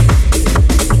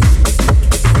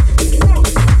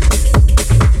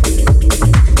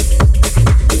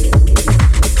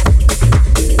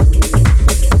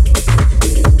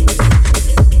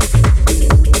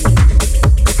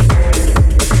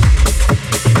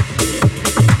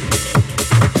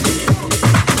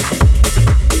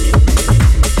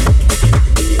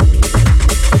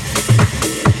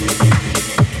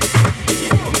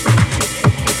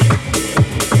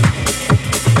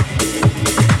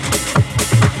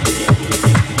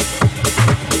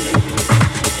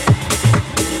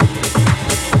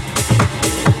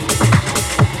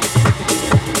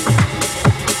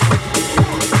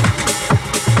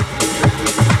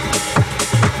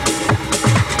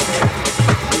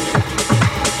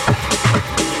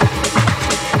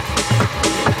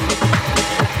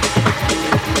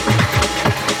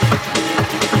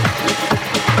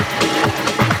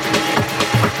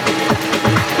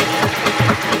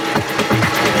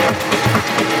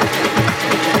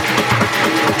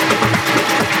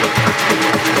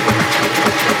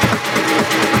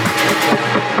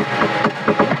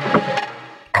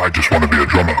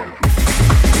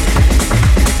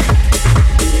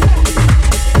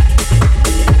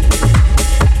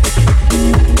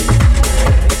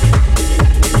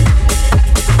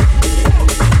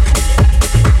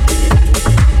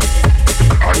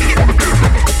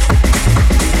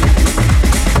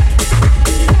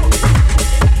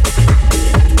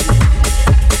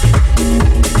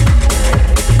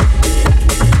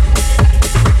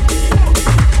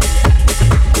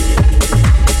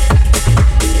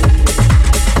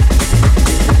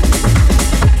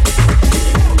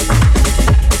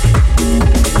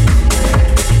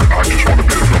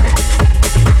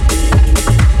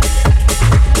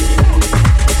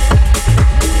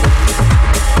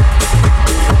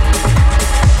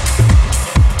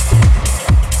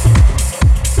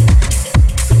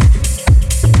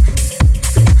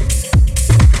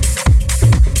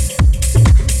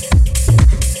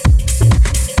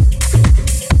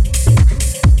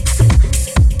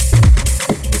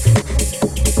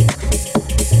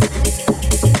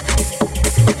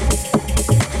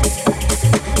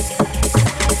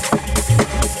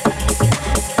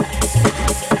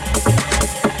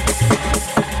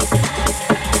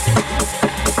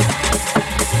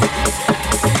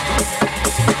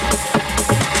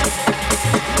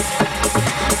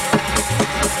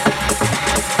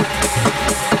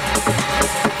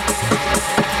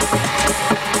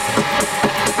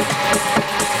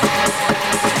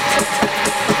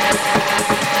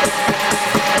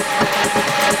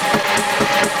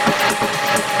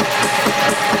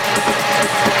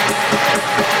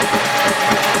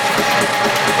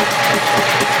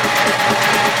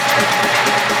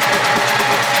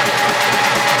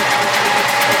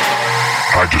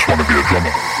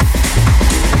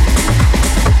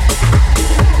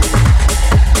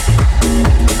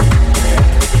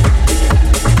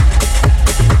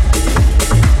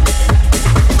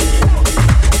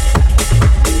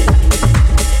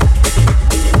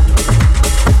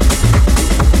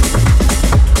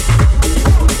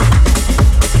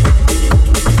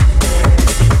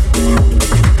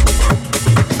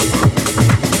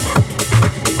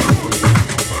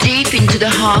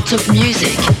 Of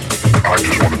music. I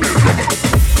just want to be a drummer.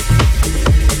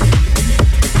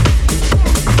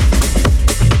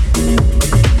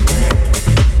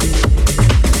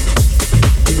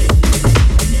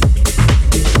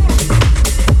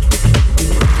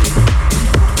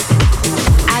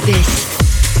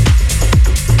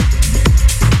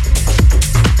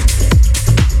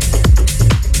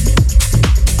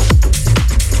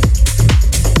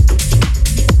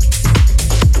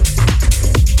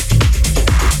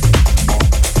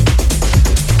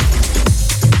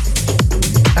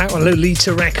 on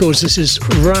Lolita Records. This is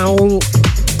Raul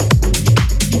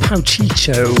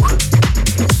Pauchicho.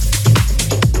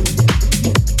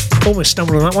 Almost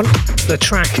stumbled on that one. The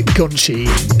track Gonchi.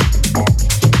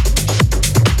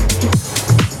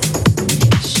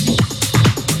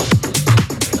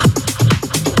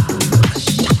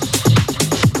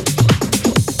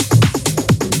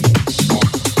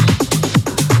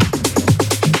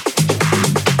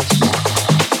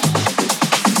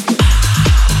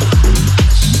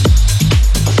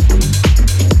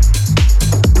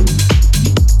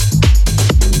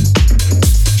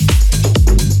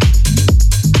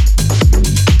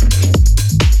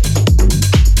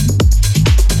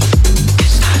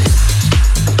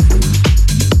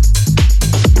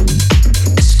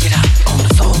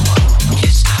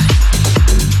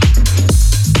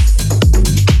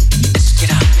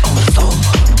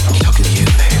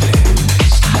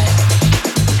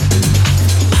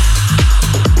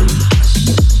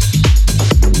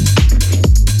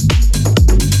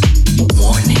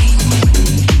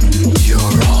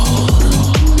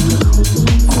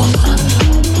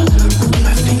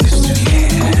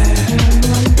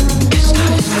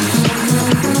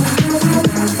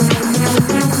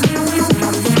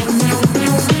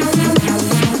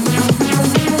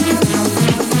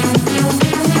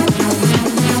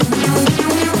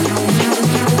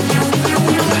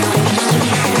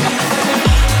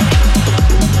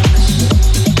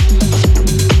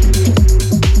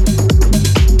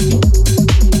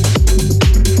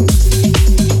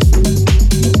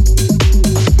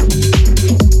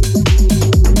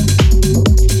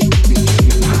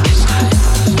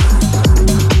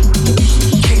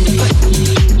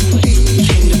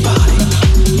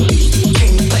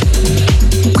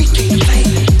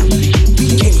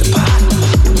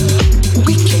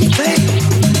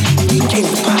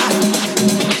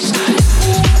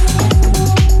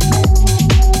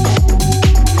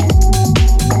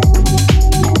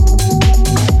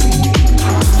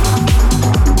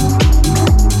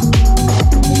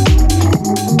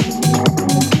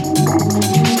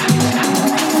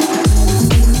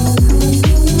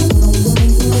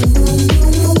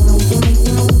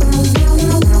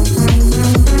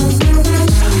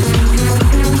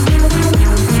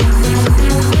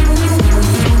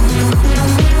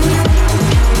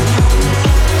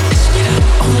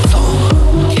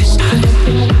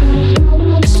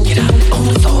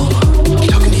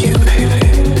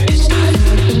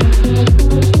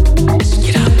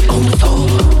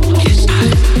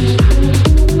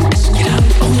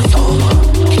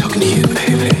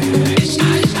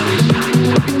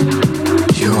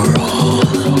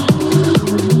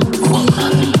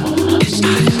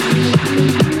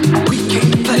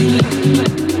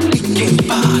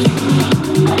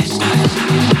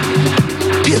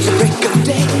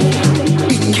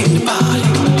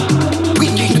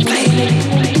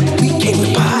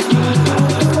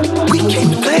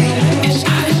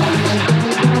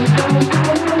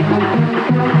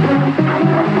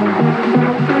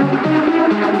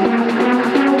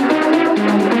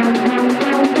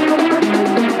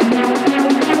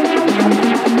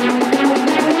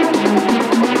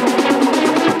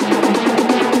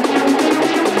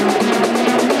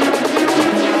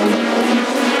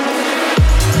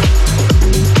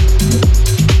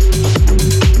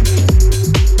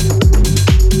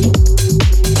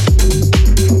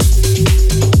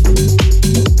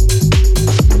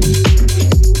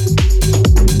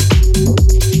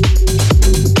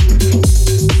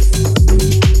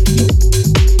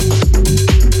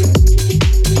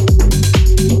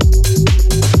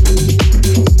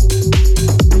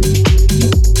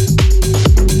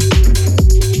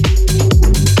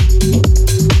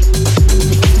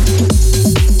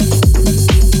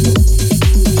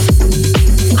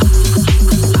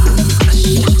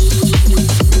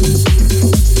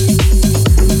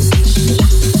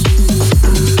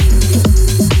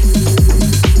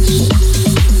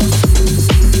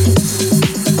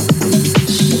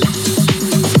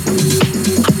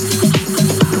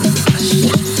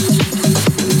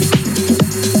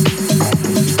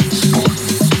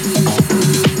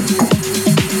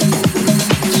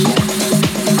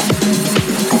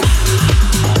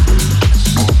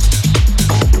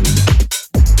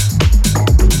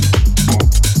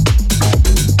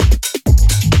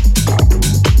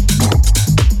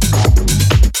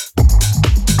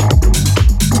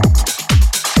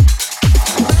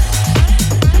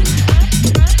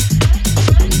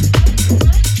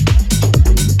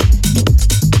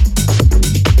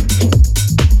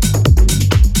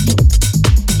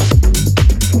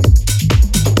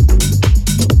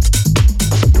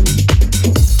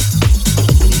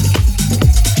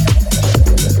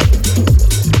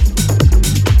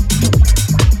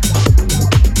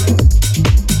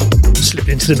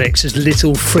 into the mix is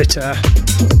Little Fritter,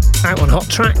 out on Hot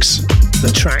Tracks,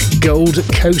 the track Gold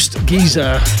Coast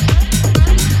Geezer.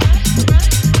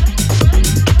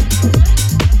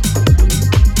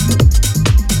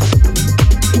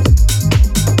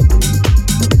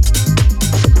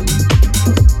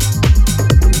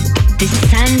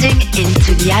 Descending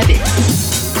into the abyss.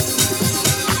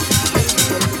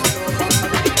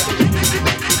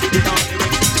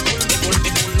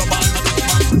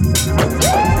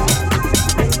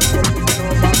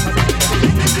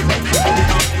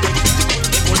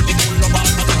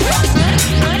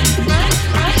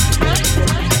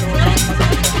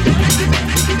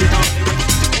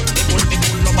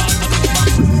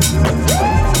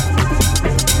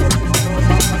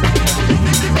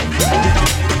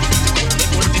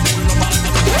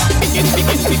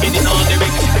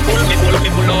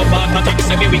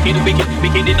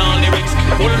 Wicked in all lyrics.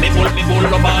 Full me full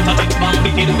of artatics.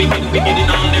 Wicked in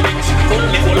all lyrics. Full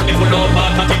me full of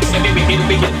artatics.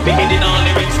 Wicked in all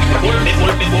lyrics. Full me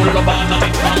full of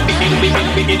artatics.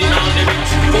 Wicked in all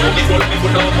lyrics. Full me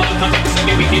full of artatics.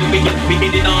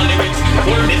 Wicked in all lyrics.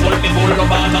 Full me full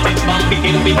of artatics.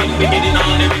 Wicked in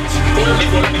all lyrics. Full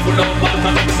me full of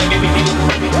artatics.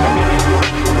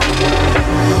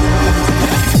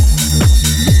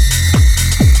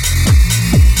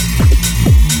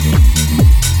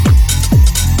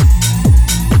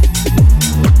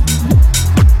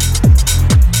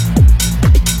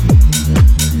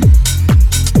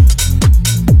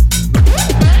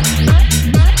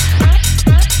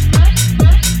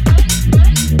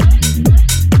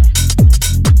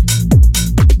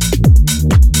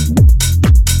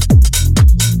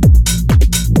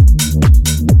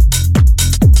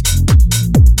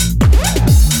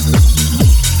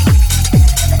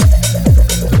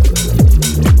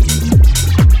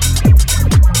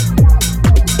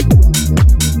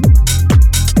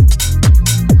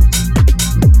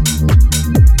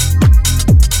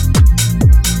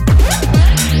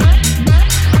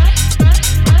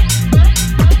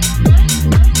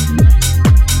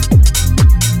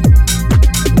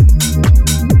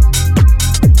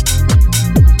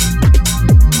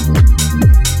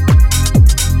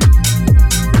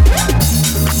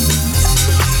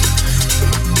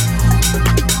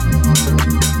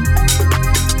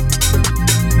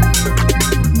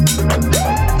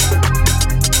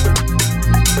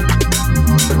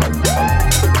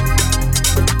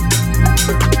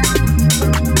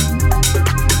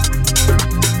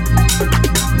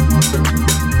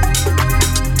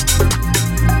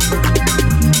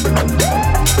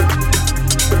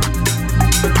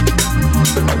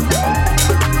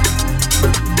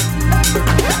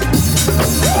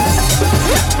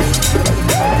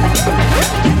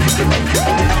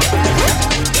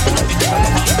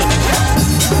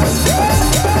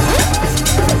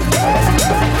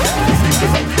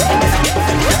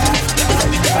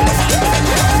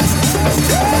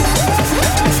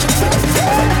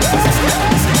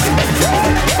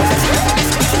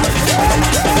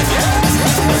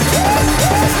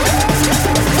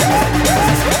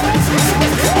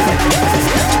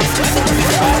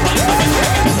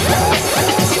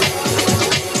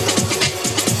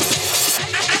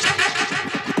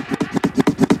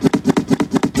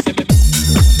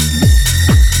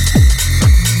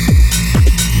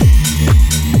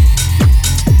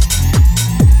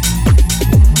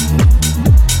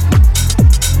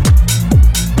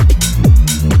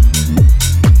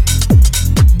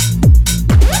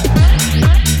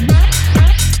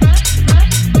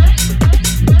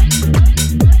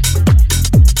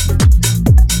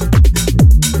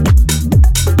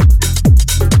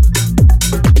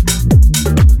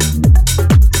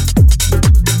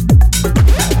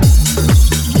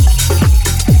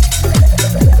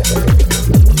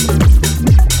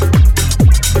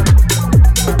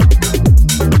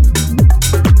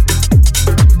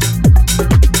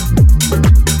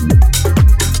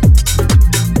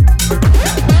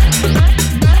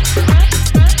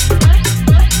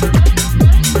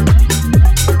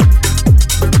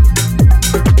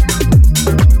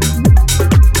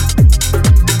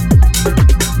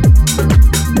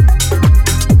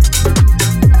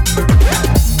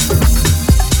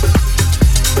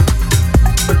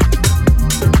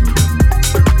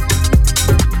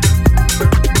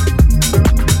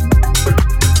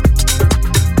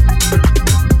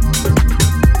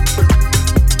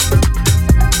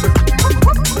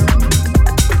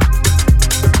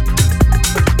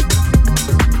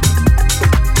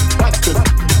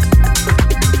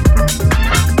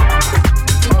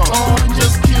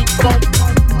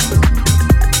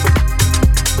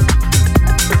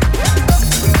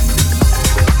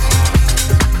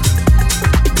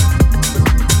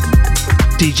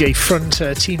 DJ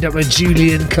Fronter teamed up with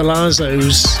Julian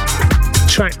Colazzo's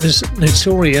track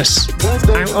Notorious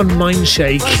out on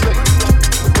Mindshake.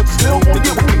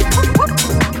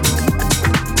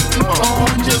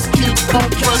 Just keep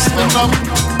on trusting them.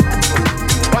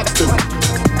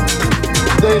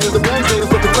 Day is the Wednesday, is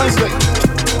what the friends say.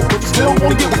 But you still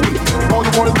wanna get with me. All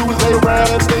you wanna do is lay around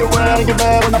and stay around and get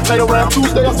mad when I play around.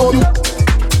 Tuesday I saw you.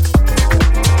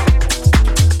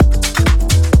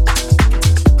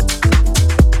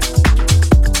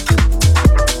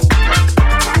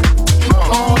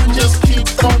 Just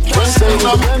keep on trusting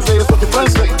them. Wednesday is what the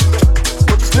friends say.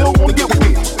 But you still wanna get with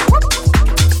me.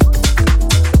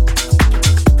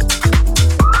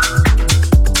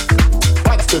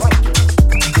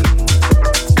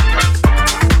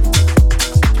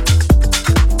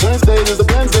 Wednesday is the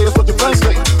Wednesday, is what your friends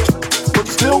say. But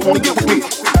you still wanna get with me.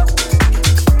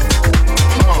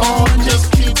 Just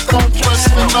keep on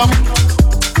trusting them.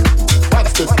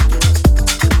 That's it.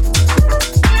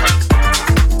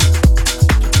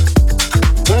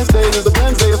 Wednesday is the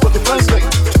Wednesday, is what your friends say.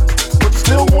 But you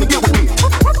still wanna get with me.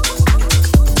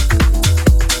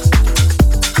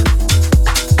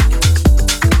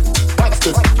 That's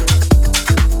it.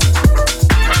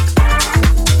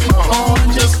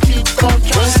 Just keep on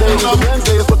trusting them.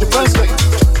 Wednesday is what your friends say.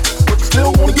 But you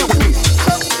still wanna get with me.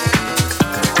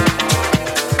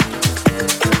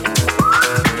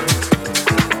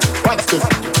 That's it.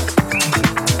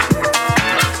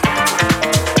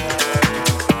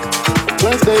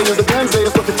 Wednesday is the Wednesday,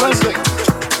 is what your friends say.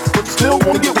 But you still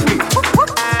wanna get with me.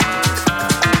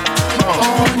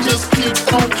 Just keep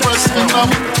on trusting them.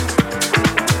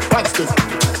 That's it.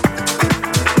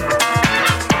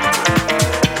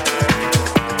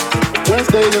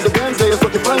 Wednesday is the Wednesday, is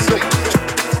what your friends say.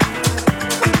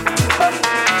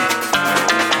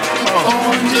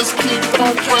 Just keep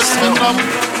on trusting them.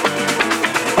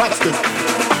 That's it.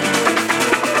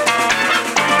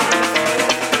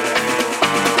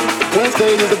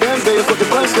 Wednesday is the Wednesday, is what your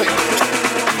friends say.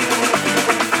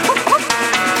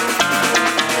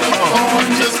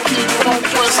 Just keep on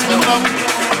trusting them.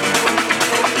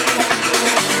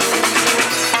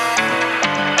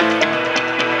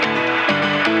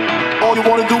 All you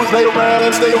wanna do is lay around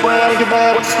and stay around and get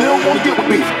mad, but you still wanna get with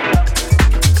me.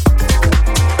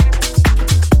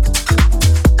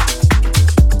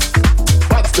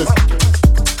 That's it.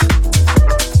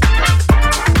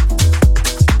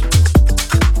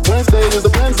 Wednesday is the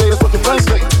Wednesday, is what your friends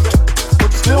say.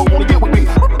 But you still wanna get with me.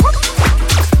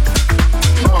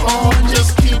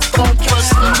 Just keep on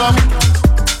trusting them.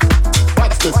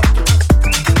 That's it.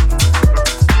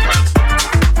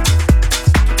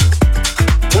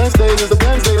 Wednesday is the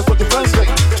Wednesday, is what your friends say.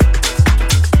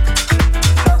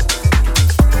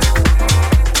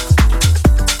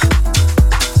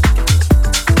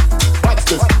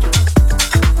 That's it.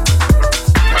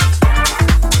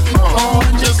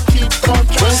 Just keep on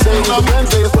trusting them. Wednesday is the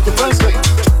Wednesday, is what your friends say.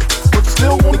 But you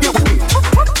still wanna get with me.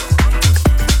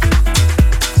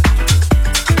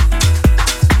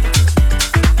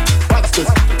 That's it.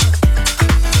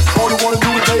 All you wanna do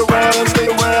is lay around and stay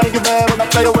around and get mad when I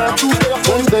play around. Tuesday,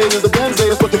 Wednesday is the Wednesday,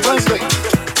 is what your friends say.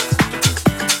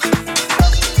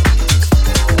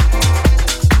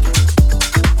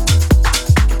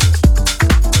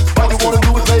 All you wanna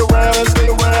do is lay around and stay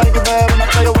around and get mad when I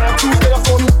play around. Tuesday, I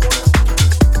saw you.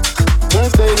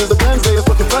 Wednesday is the Wednesday, is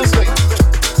what your friends say.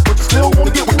 But you still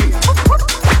wanna get with me.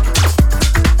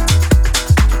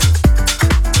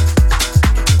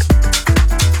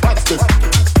 That's it.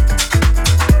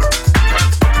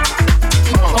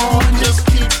 Just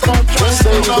keep on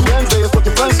trusting them. Wednesday is what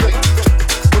your friends say.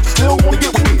 But you still wanna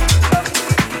get with me.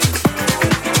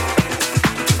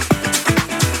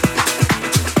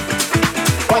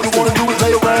 All you wanna do is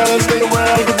lay around and stay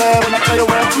around and get mad when I play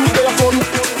around. Tuesday, I saw you.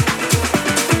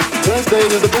 Wednesday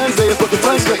is the Wednesday, is what your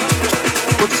friends say.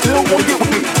 But you still wanna get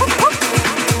with me.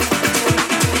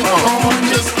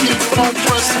 Just keep on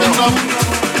trusting them.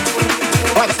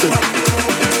 That's it.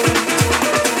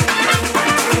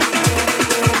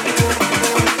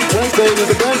 Wednesday is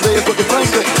the Wednesday, is what your friends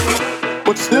say.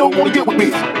 But you still wanna get with me.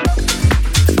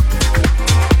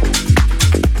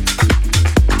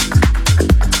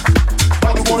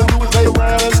 All you wanna do is lay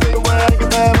around and stay around and get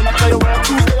mad when I play around.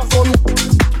 Tuesday, I saw you.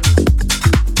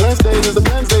 Wednesday is the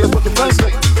Wednesday, is what your friends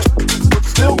say. But you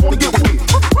still wanna get with me.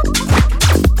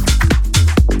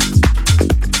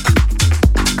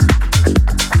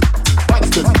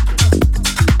 That's it.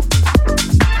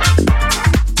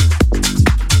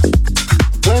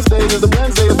 Wednesday is the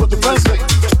Wednesday, is what your friends say.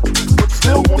 But you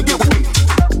still wanna get with me.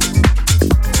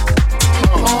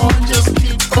 Just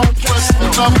keep on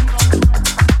trusting them.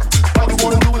 All you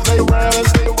wanna do is lay around and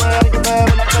stay around and get mad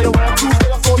when I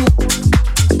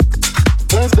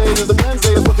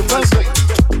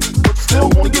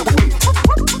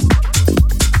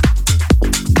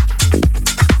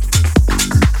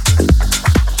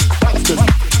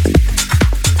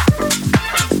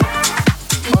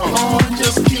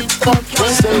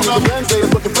I'm young, say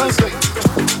it's what your friends say.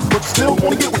 But you still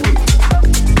wanna get with me.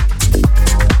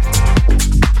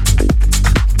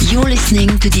 You're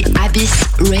listening to the Abyss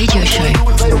Radio Show.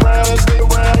 Stay around and stay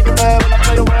around and get mad when I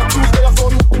play around. You stay up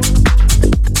on me.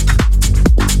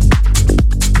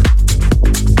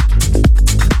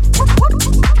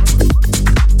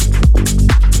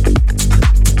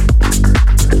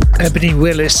 Ebony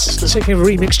Willis taking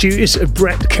remix duties of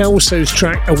Brett Kelso's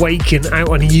track Awaken out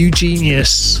on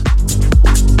Eugenius.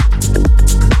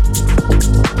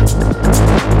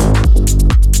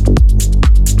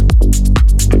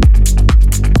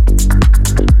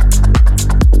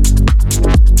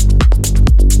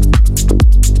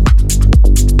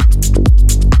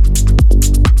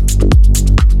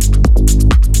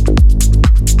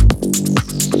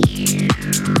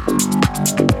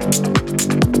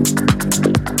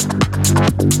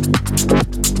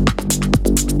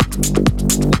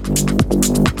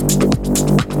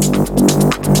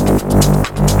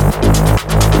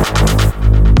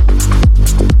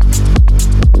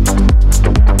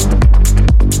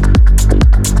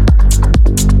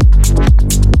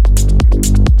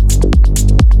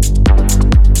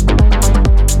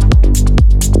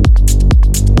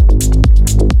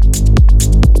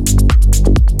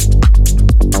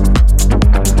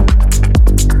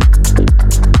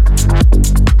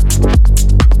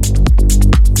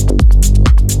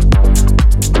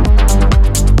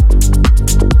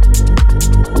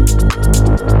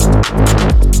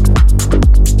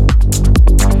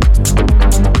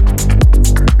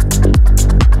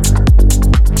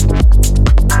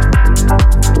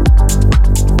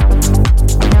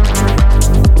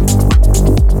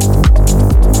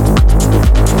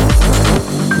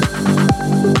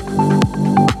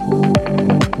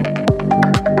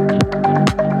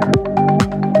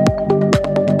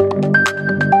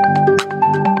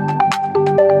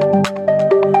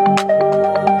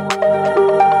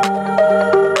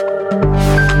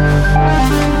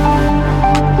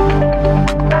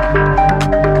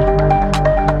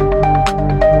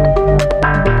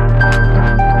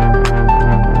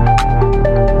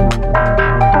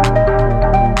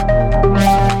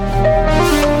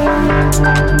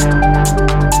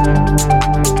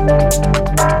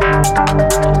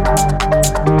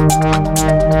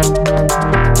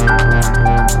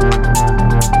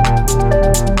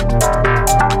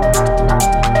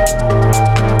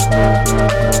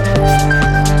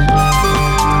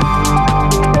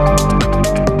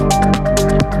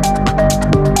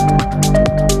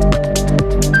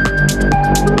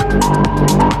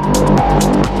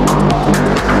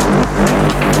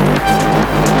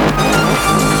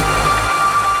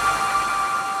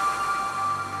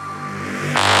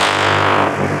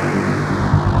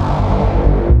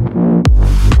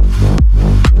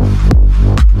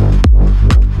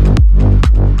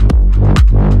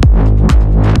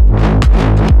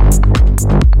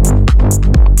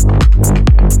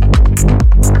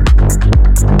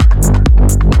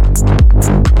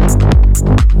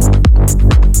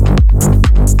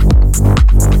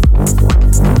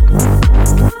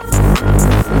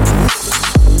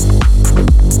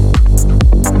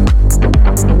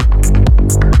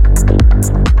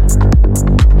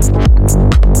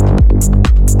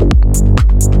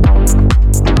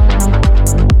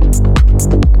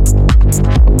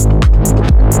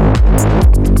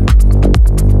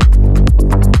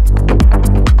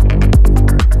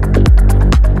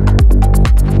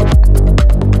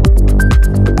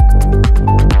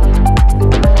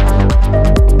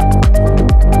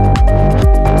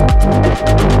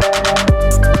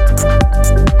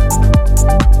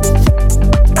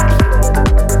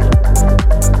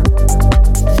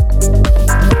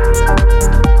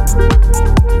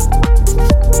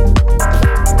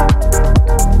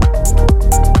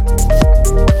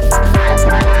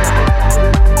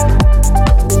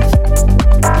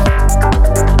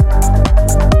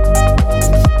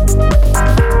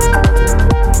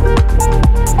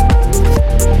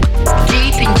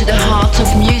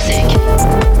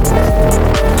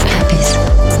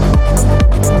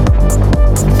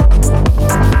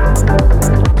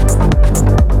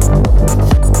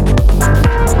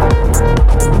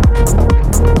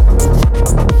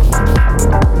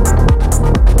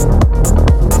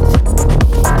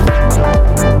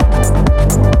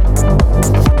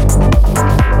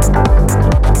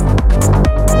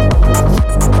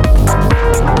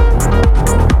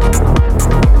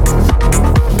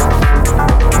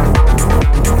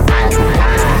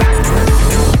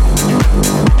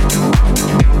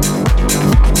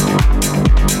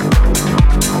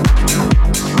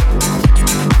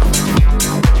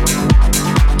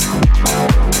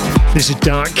 is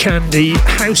Dark Kandy,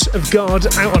 House of God,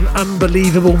 out on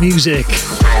Unbelievable Music.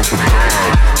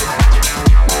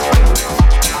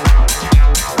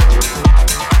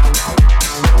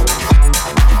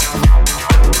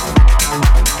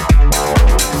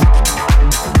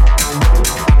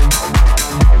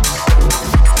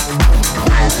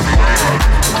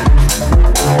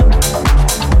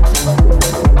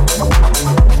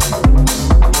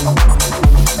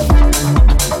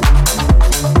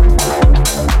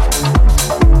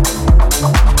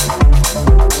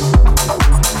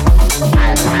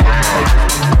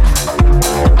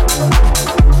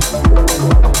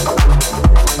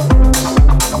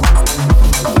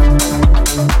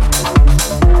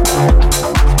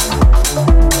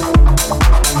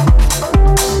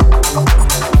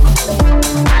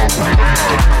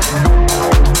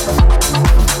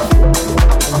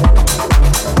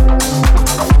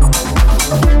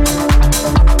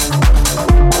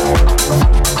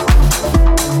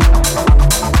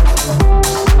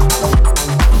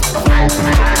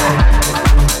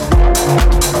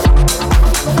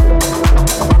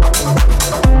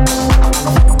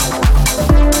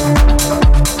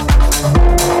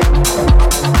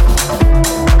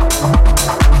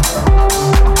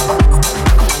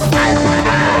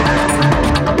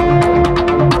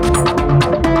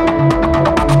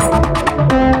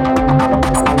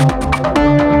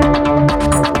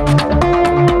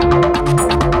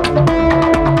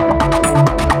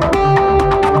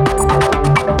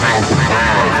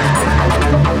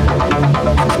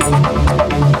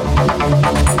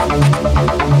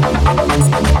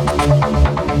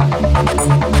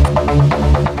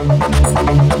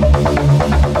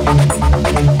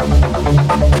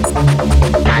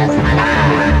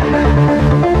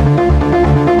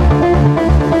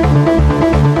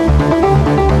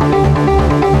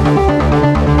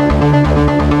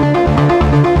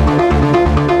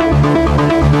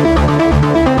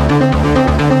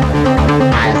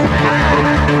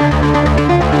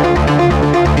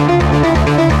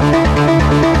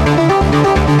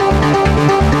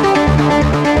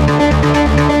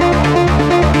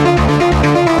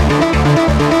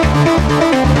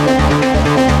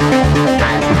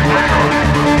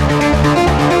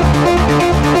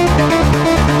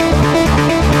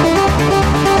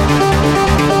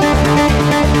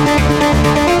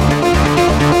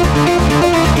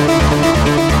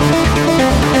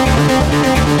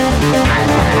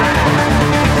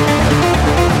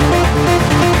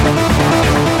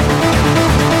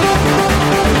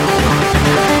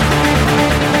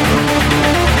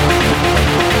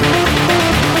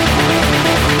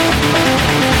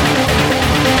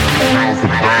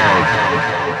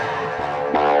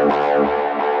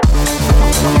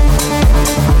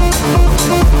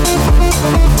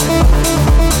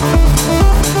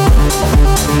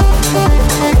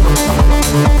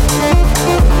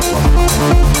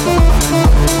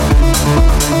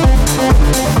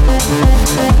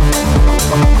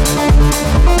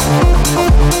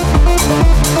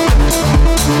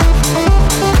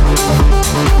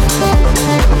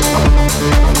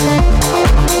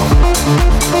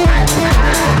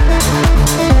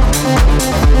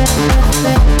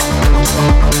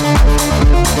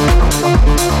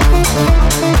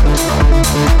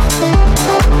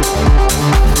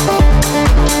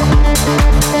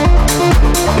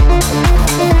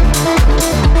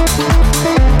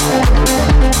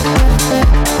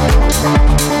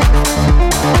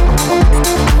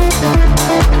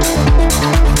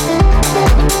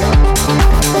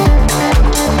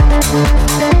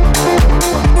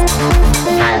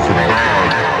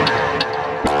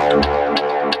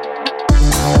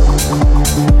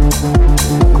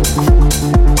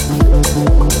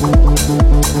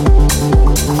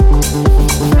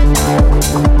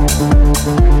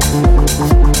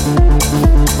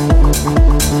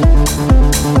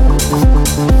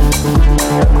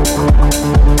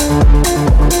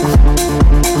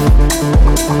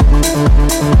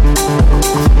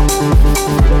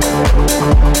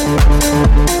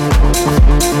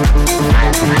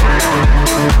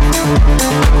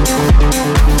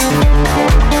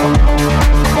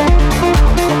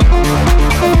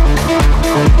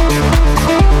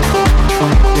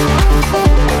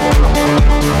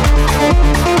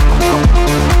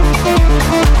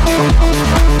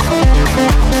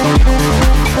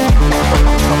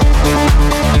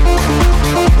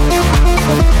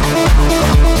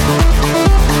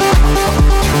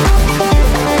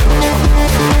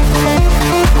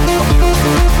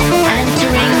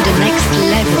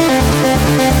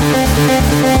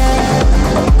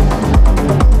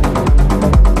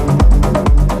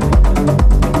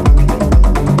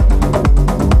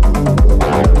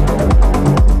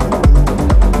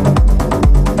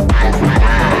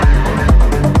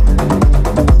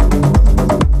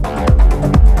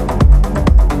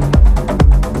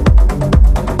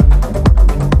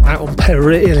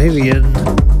 Perillion.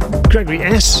 Gregory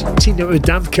S. teamed up with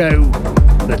Davco.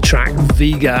 The track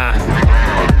Vega.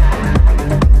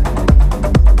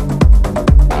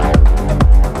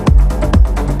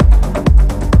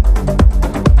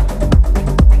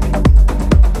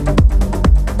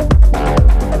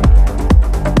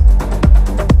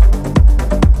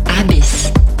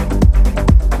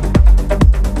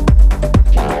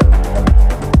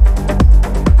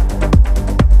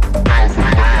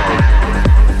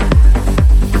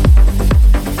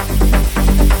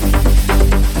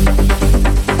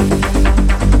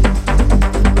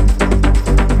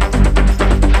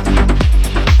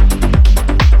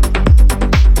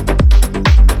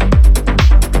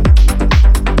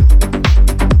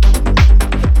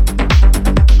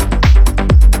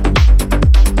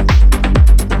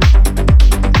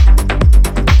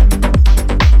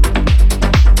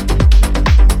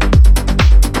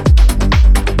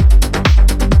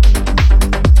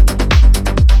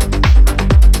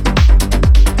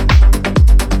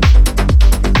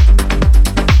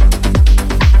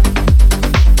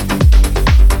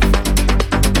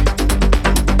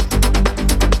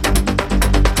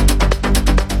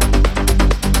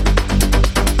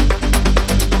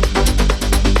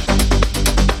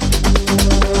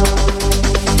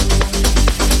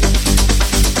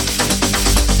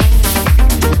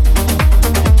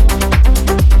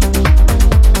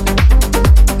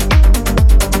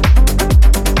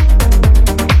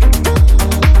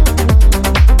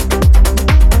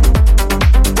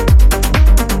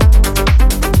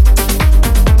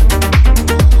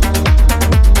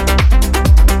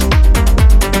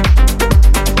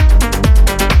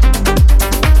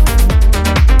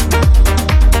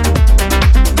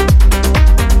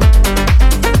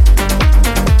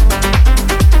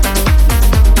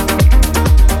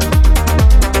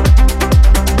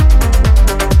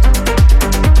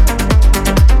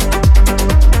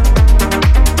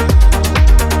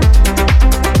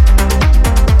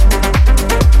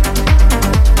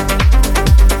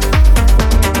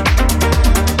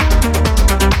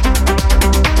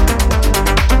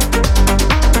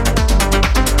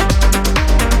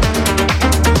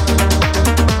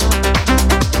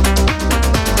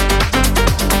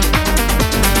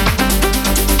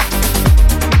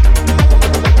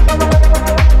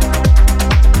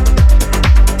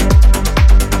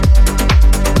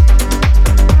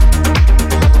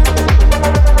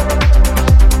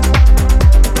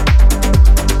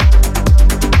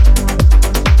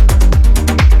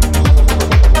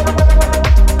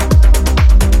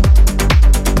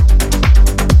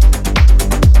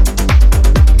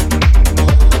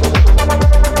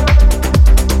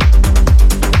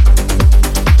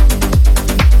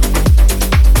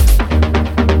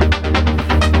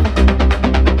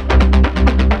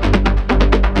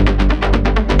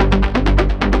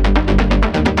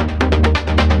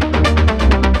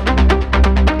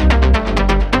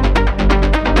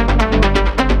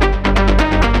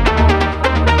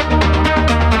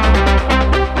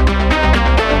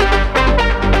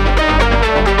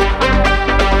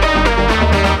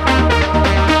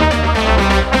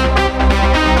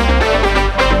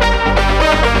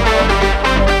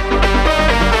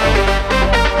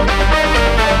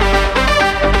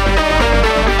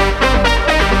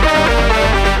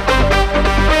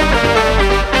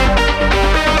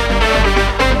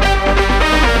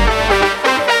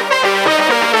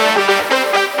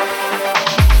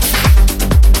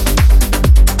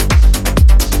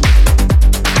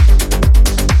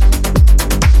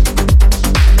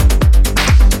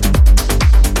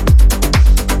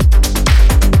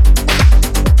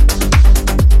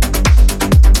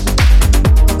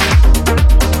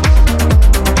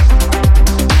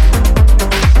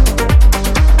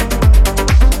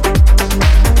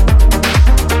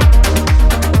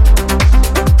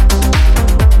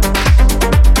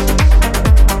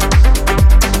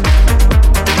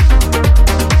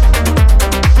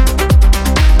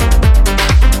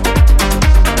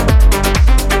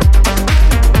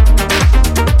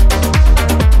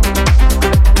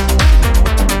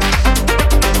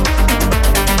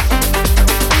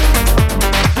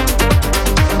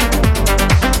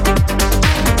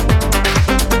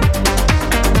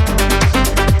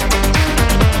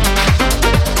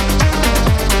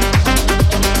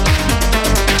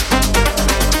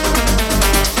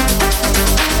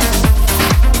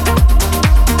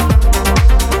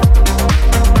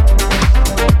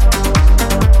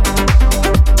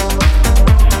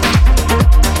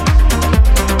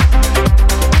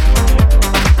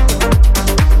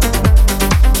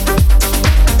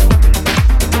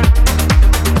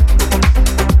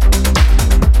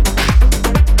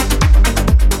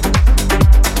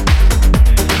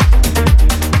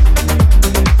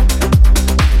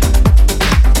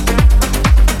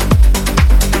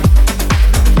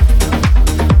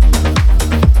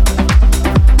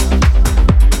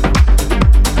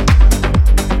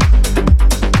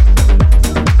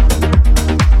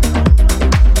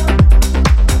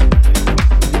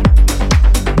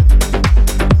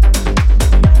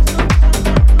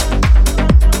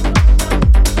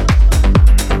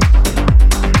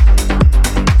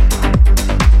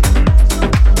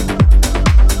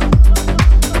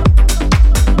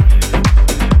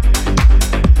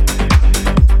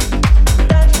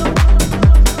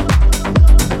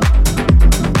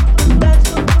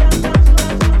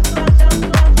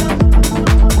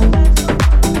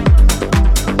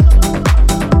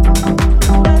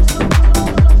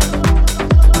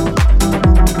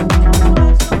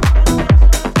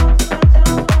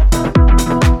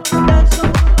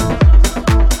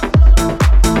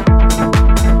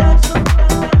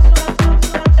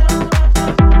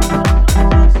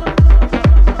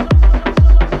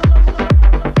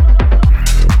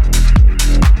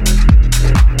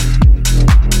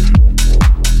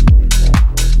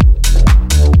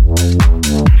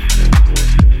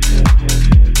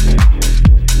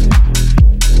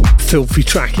 filthy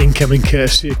track incoming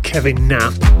courtesy of Kevin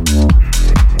Knapp.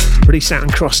 Released out on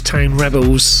Crosstown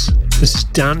Rebels. This is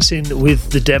Dancing with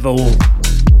the Devil.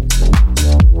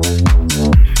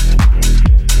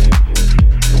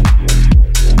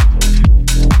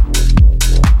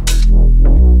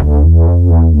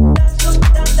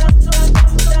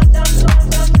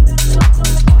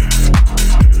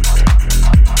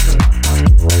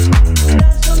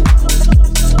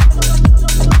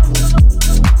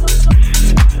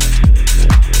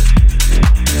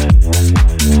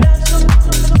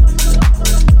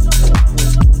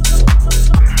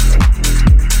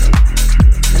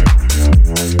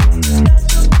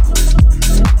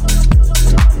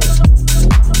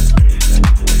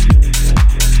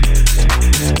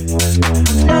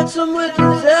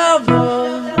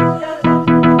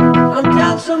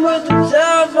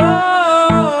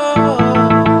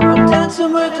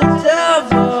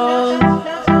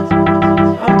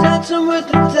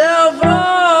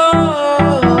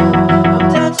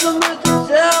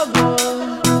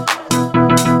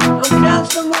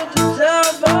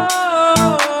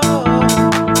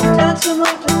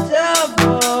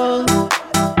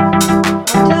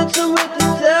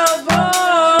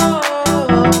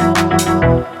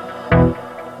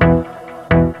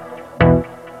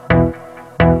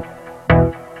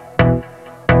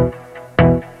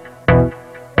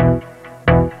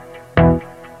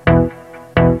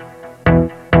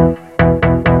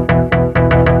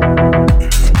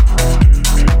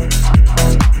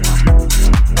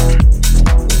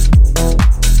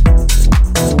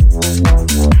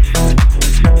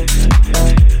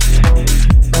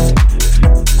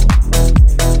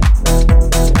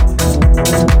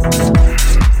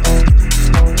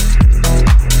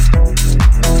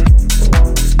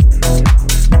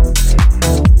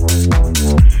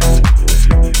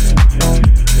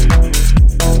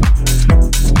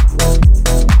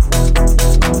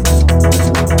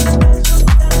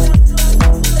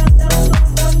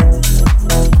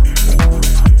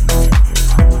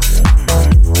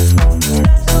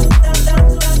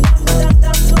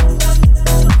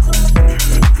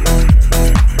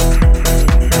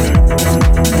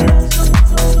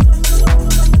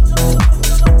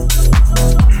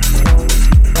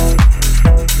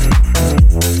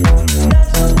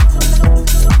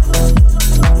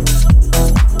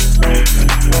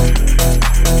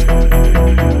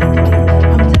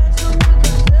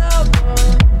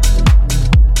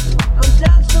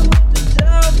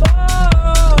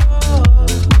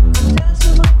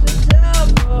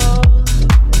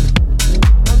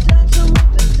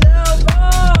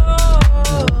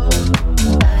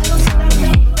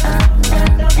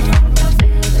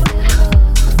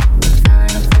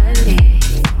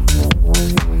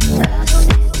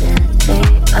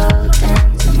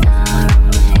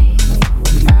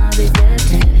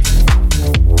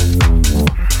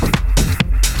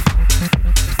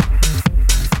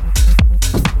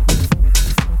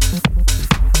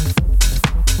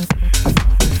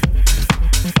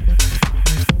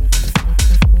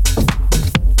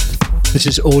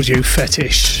 This is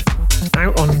Audiofetish,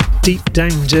 out on Deep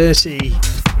Down Dirty.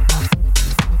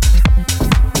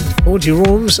 Audio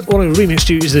Orms, all I remixed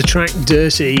you is the track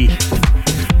Dirty.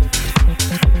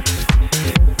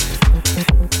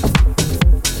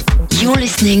 You're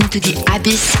listening to the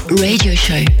Abyss Radio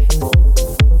Show.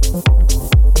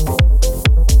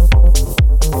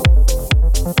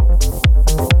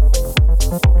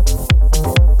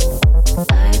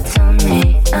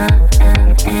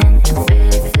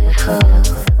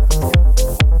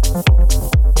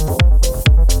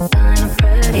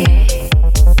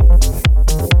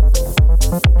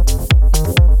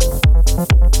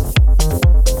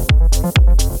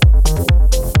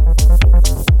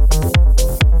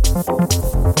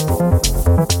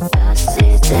 I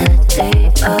see that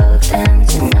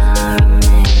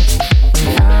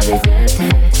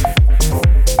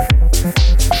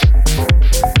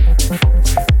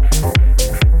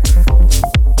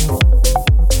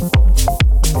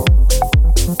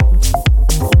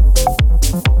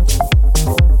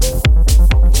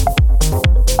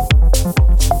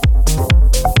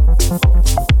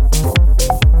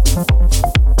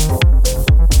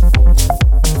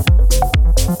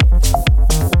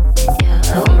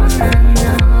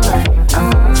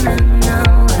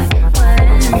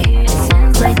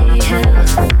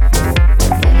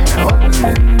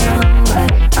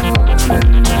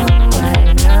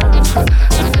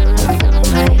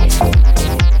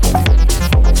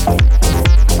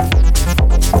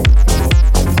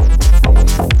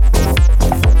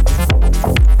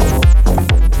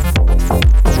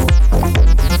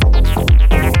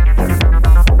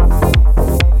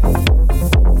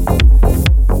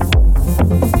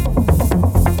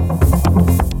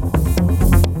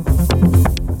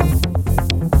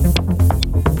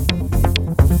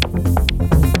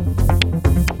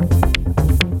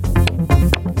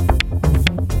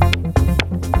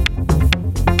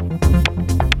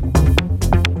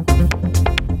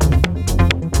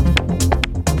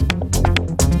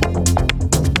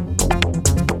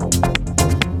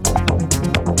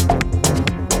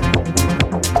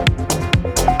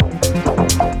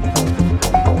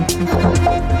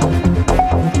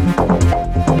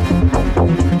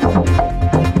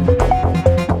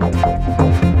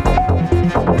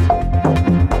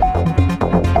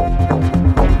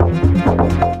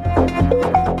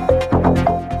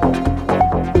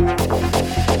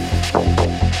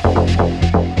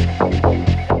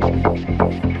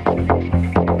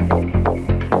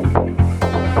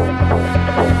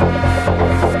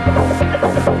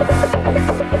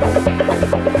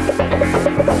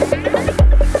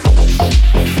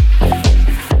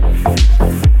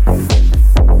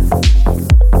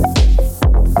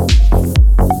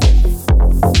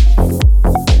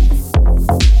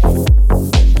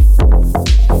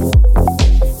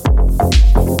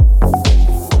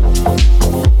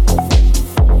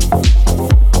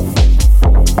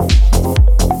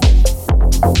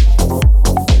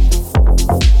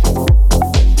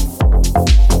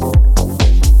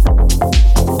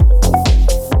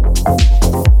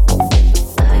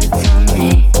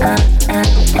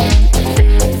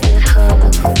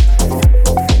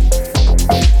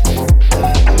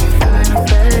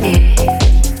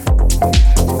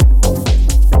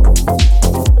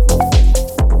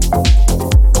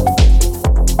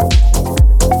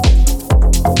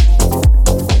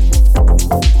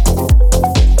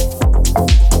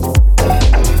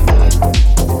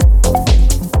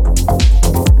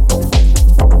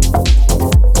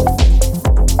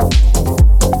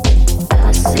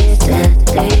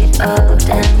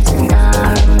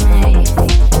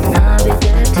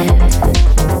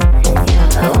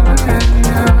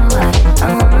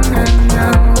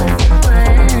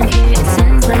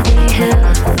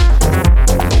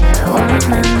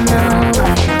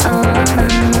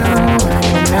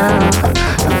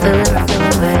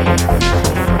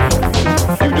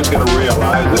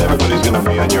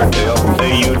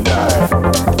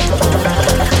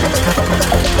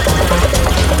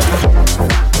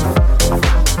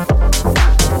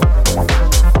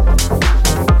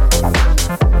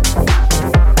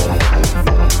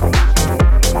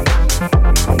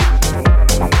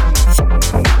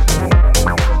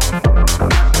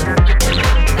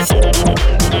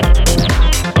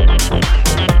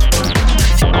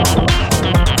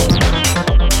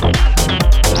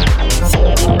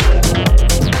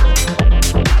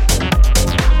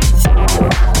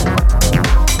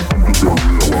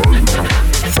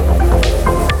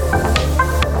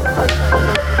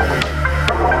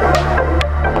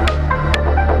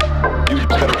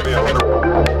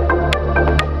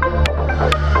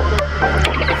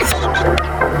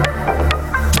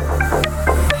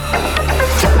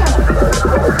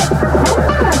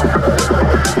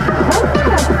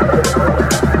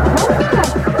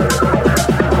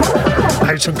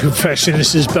Confession.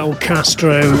 This is Bel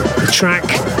Castro, the track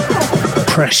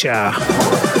Pressure.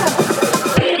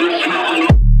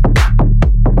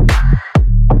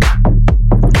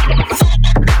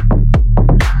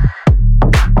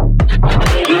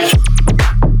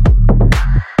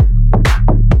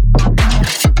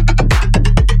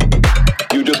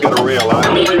 You just gotta realize.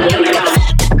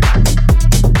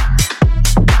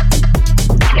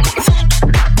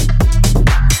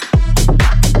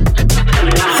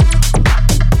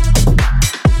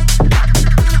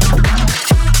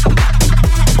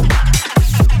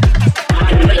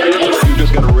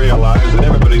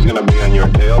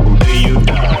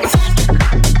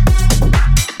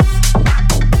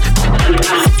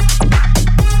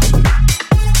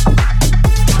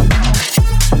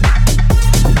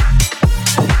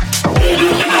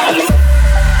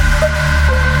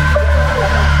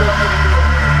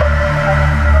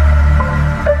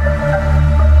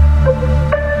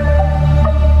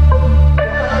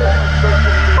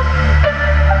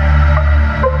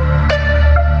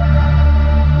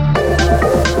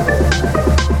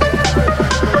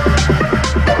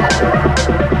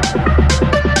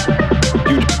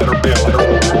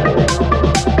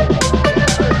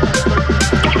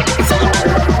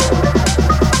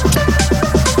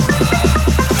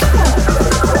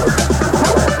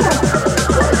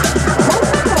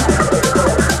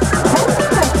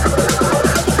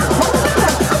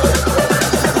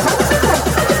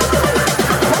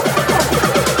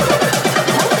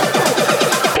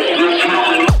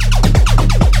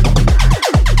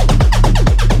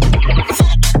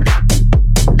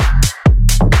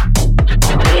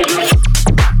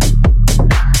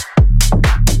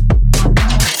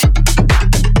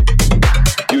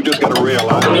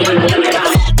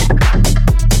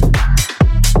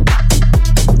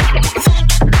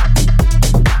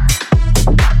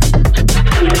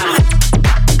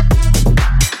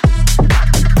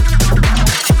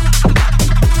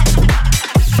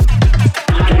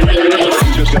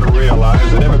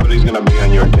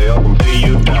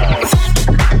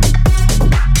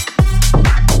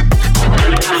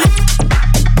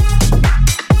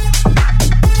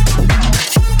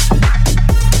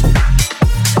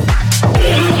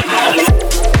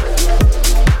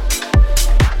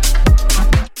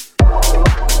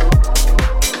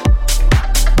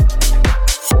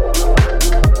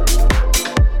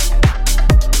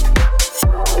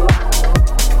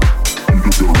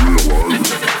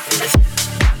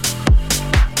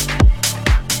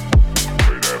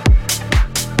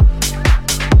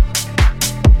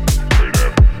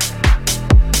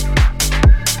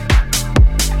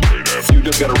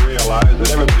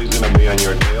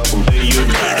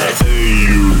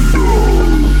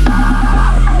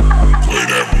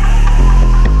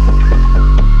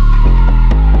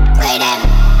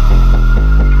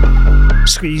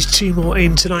 Two more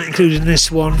in tonight, including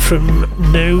this one from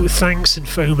No Thanks and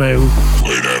FOMO.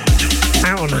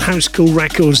 Out on House Cool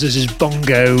Records, this is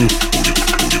Bongo.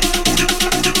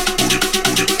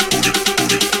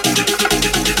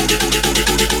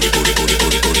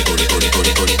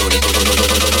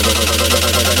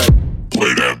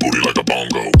 Play that booty like a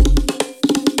bongo.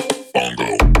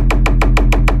 Bongo.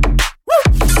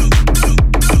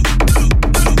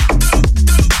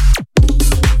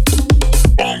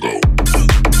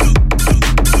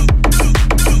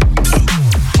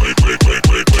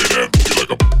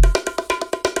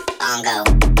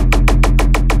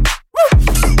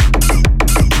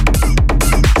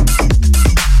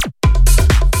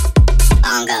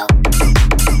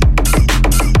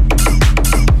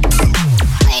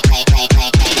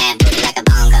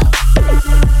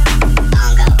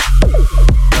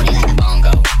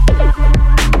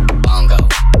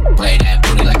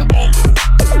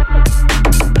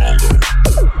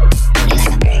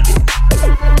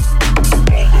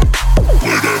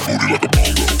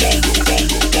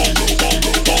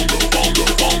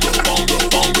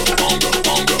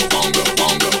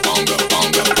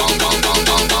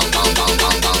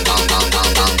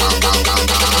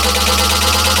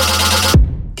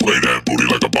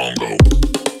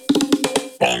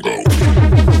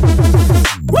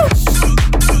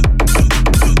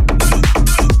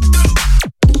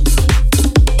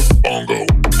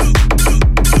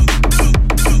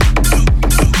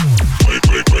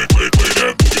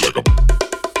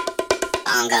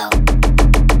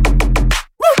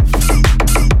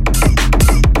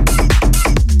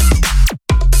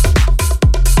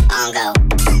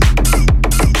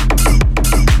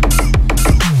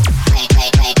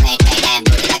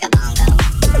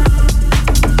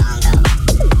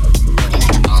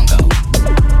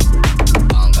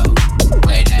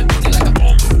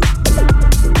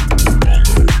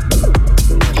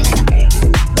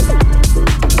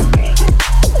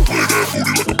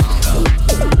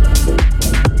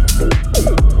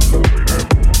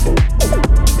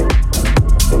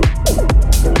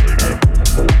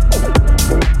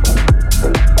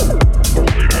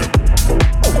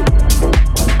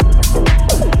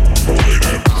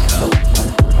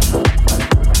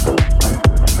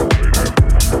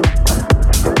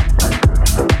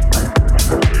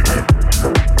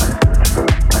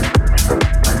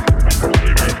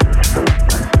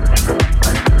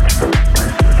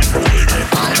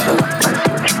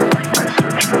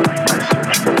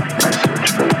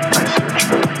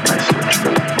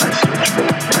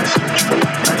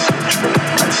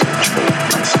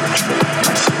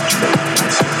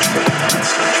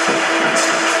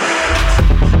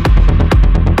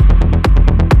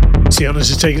 honours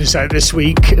of taking us out this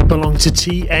week belong to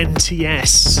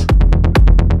TNTS.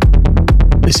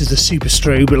 This is the Super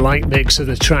Strobe light mix of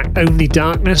the track Only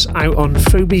Darkness out on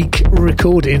Phobic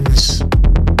Recordings.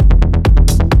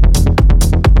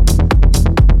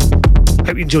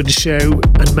 Hope you enjoyed the show,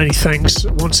 and many thanks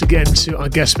once again to our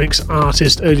guest mix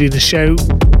artist earlier in the show,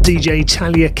 DJ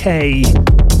Talia K.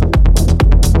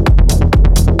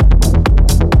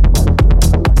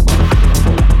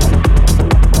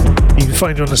 You can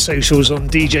find her on the socials on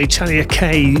DJ Talia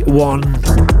K1.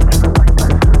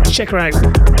 Check her out.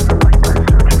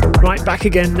 Right, back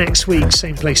again next week,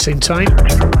 same place, same time.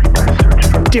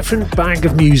 Different bag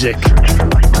of music.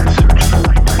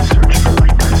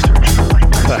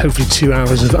 But hopefully 2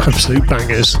 hours of absolute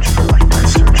bangers.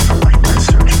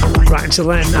 Right, until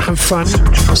then, have fun.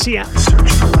 See ya.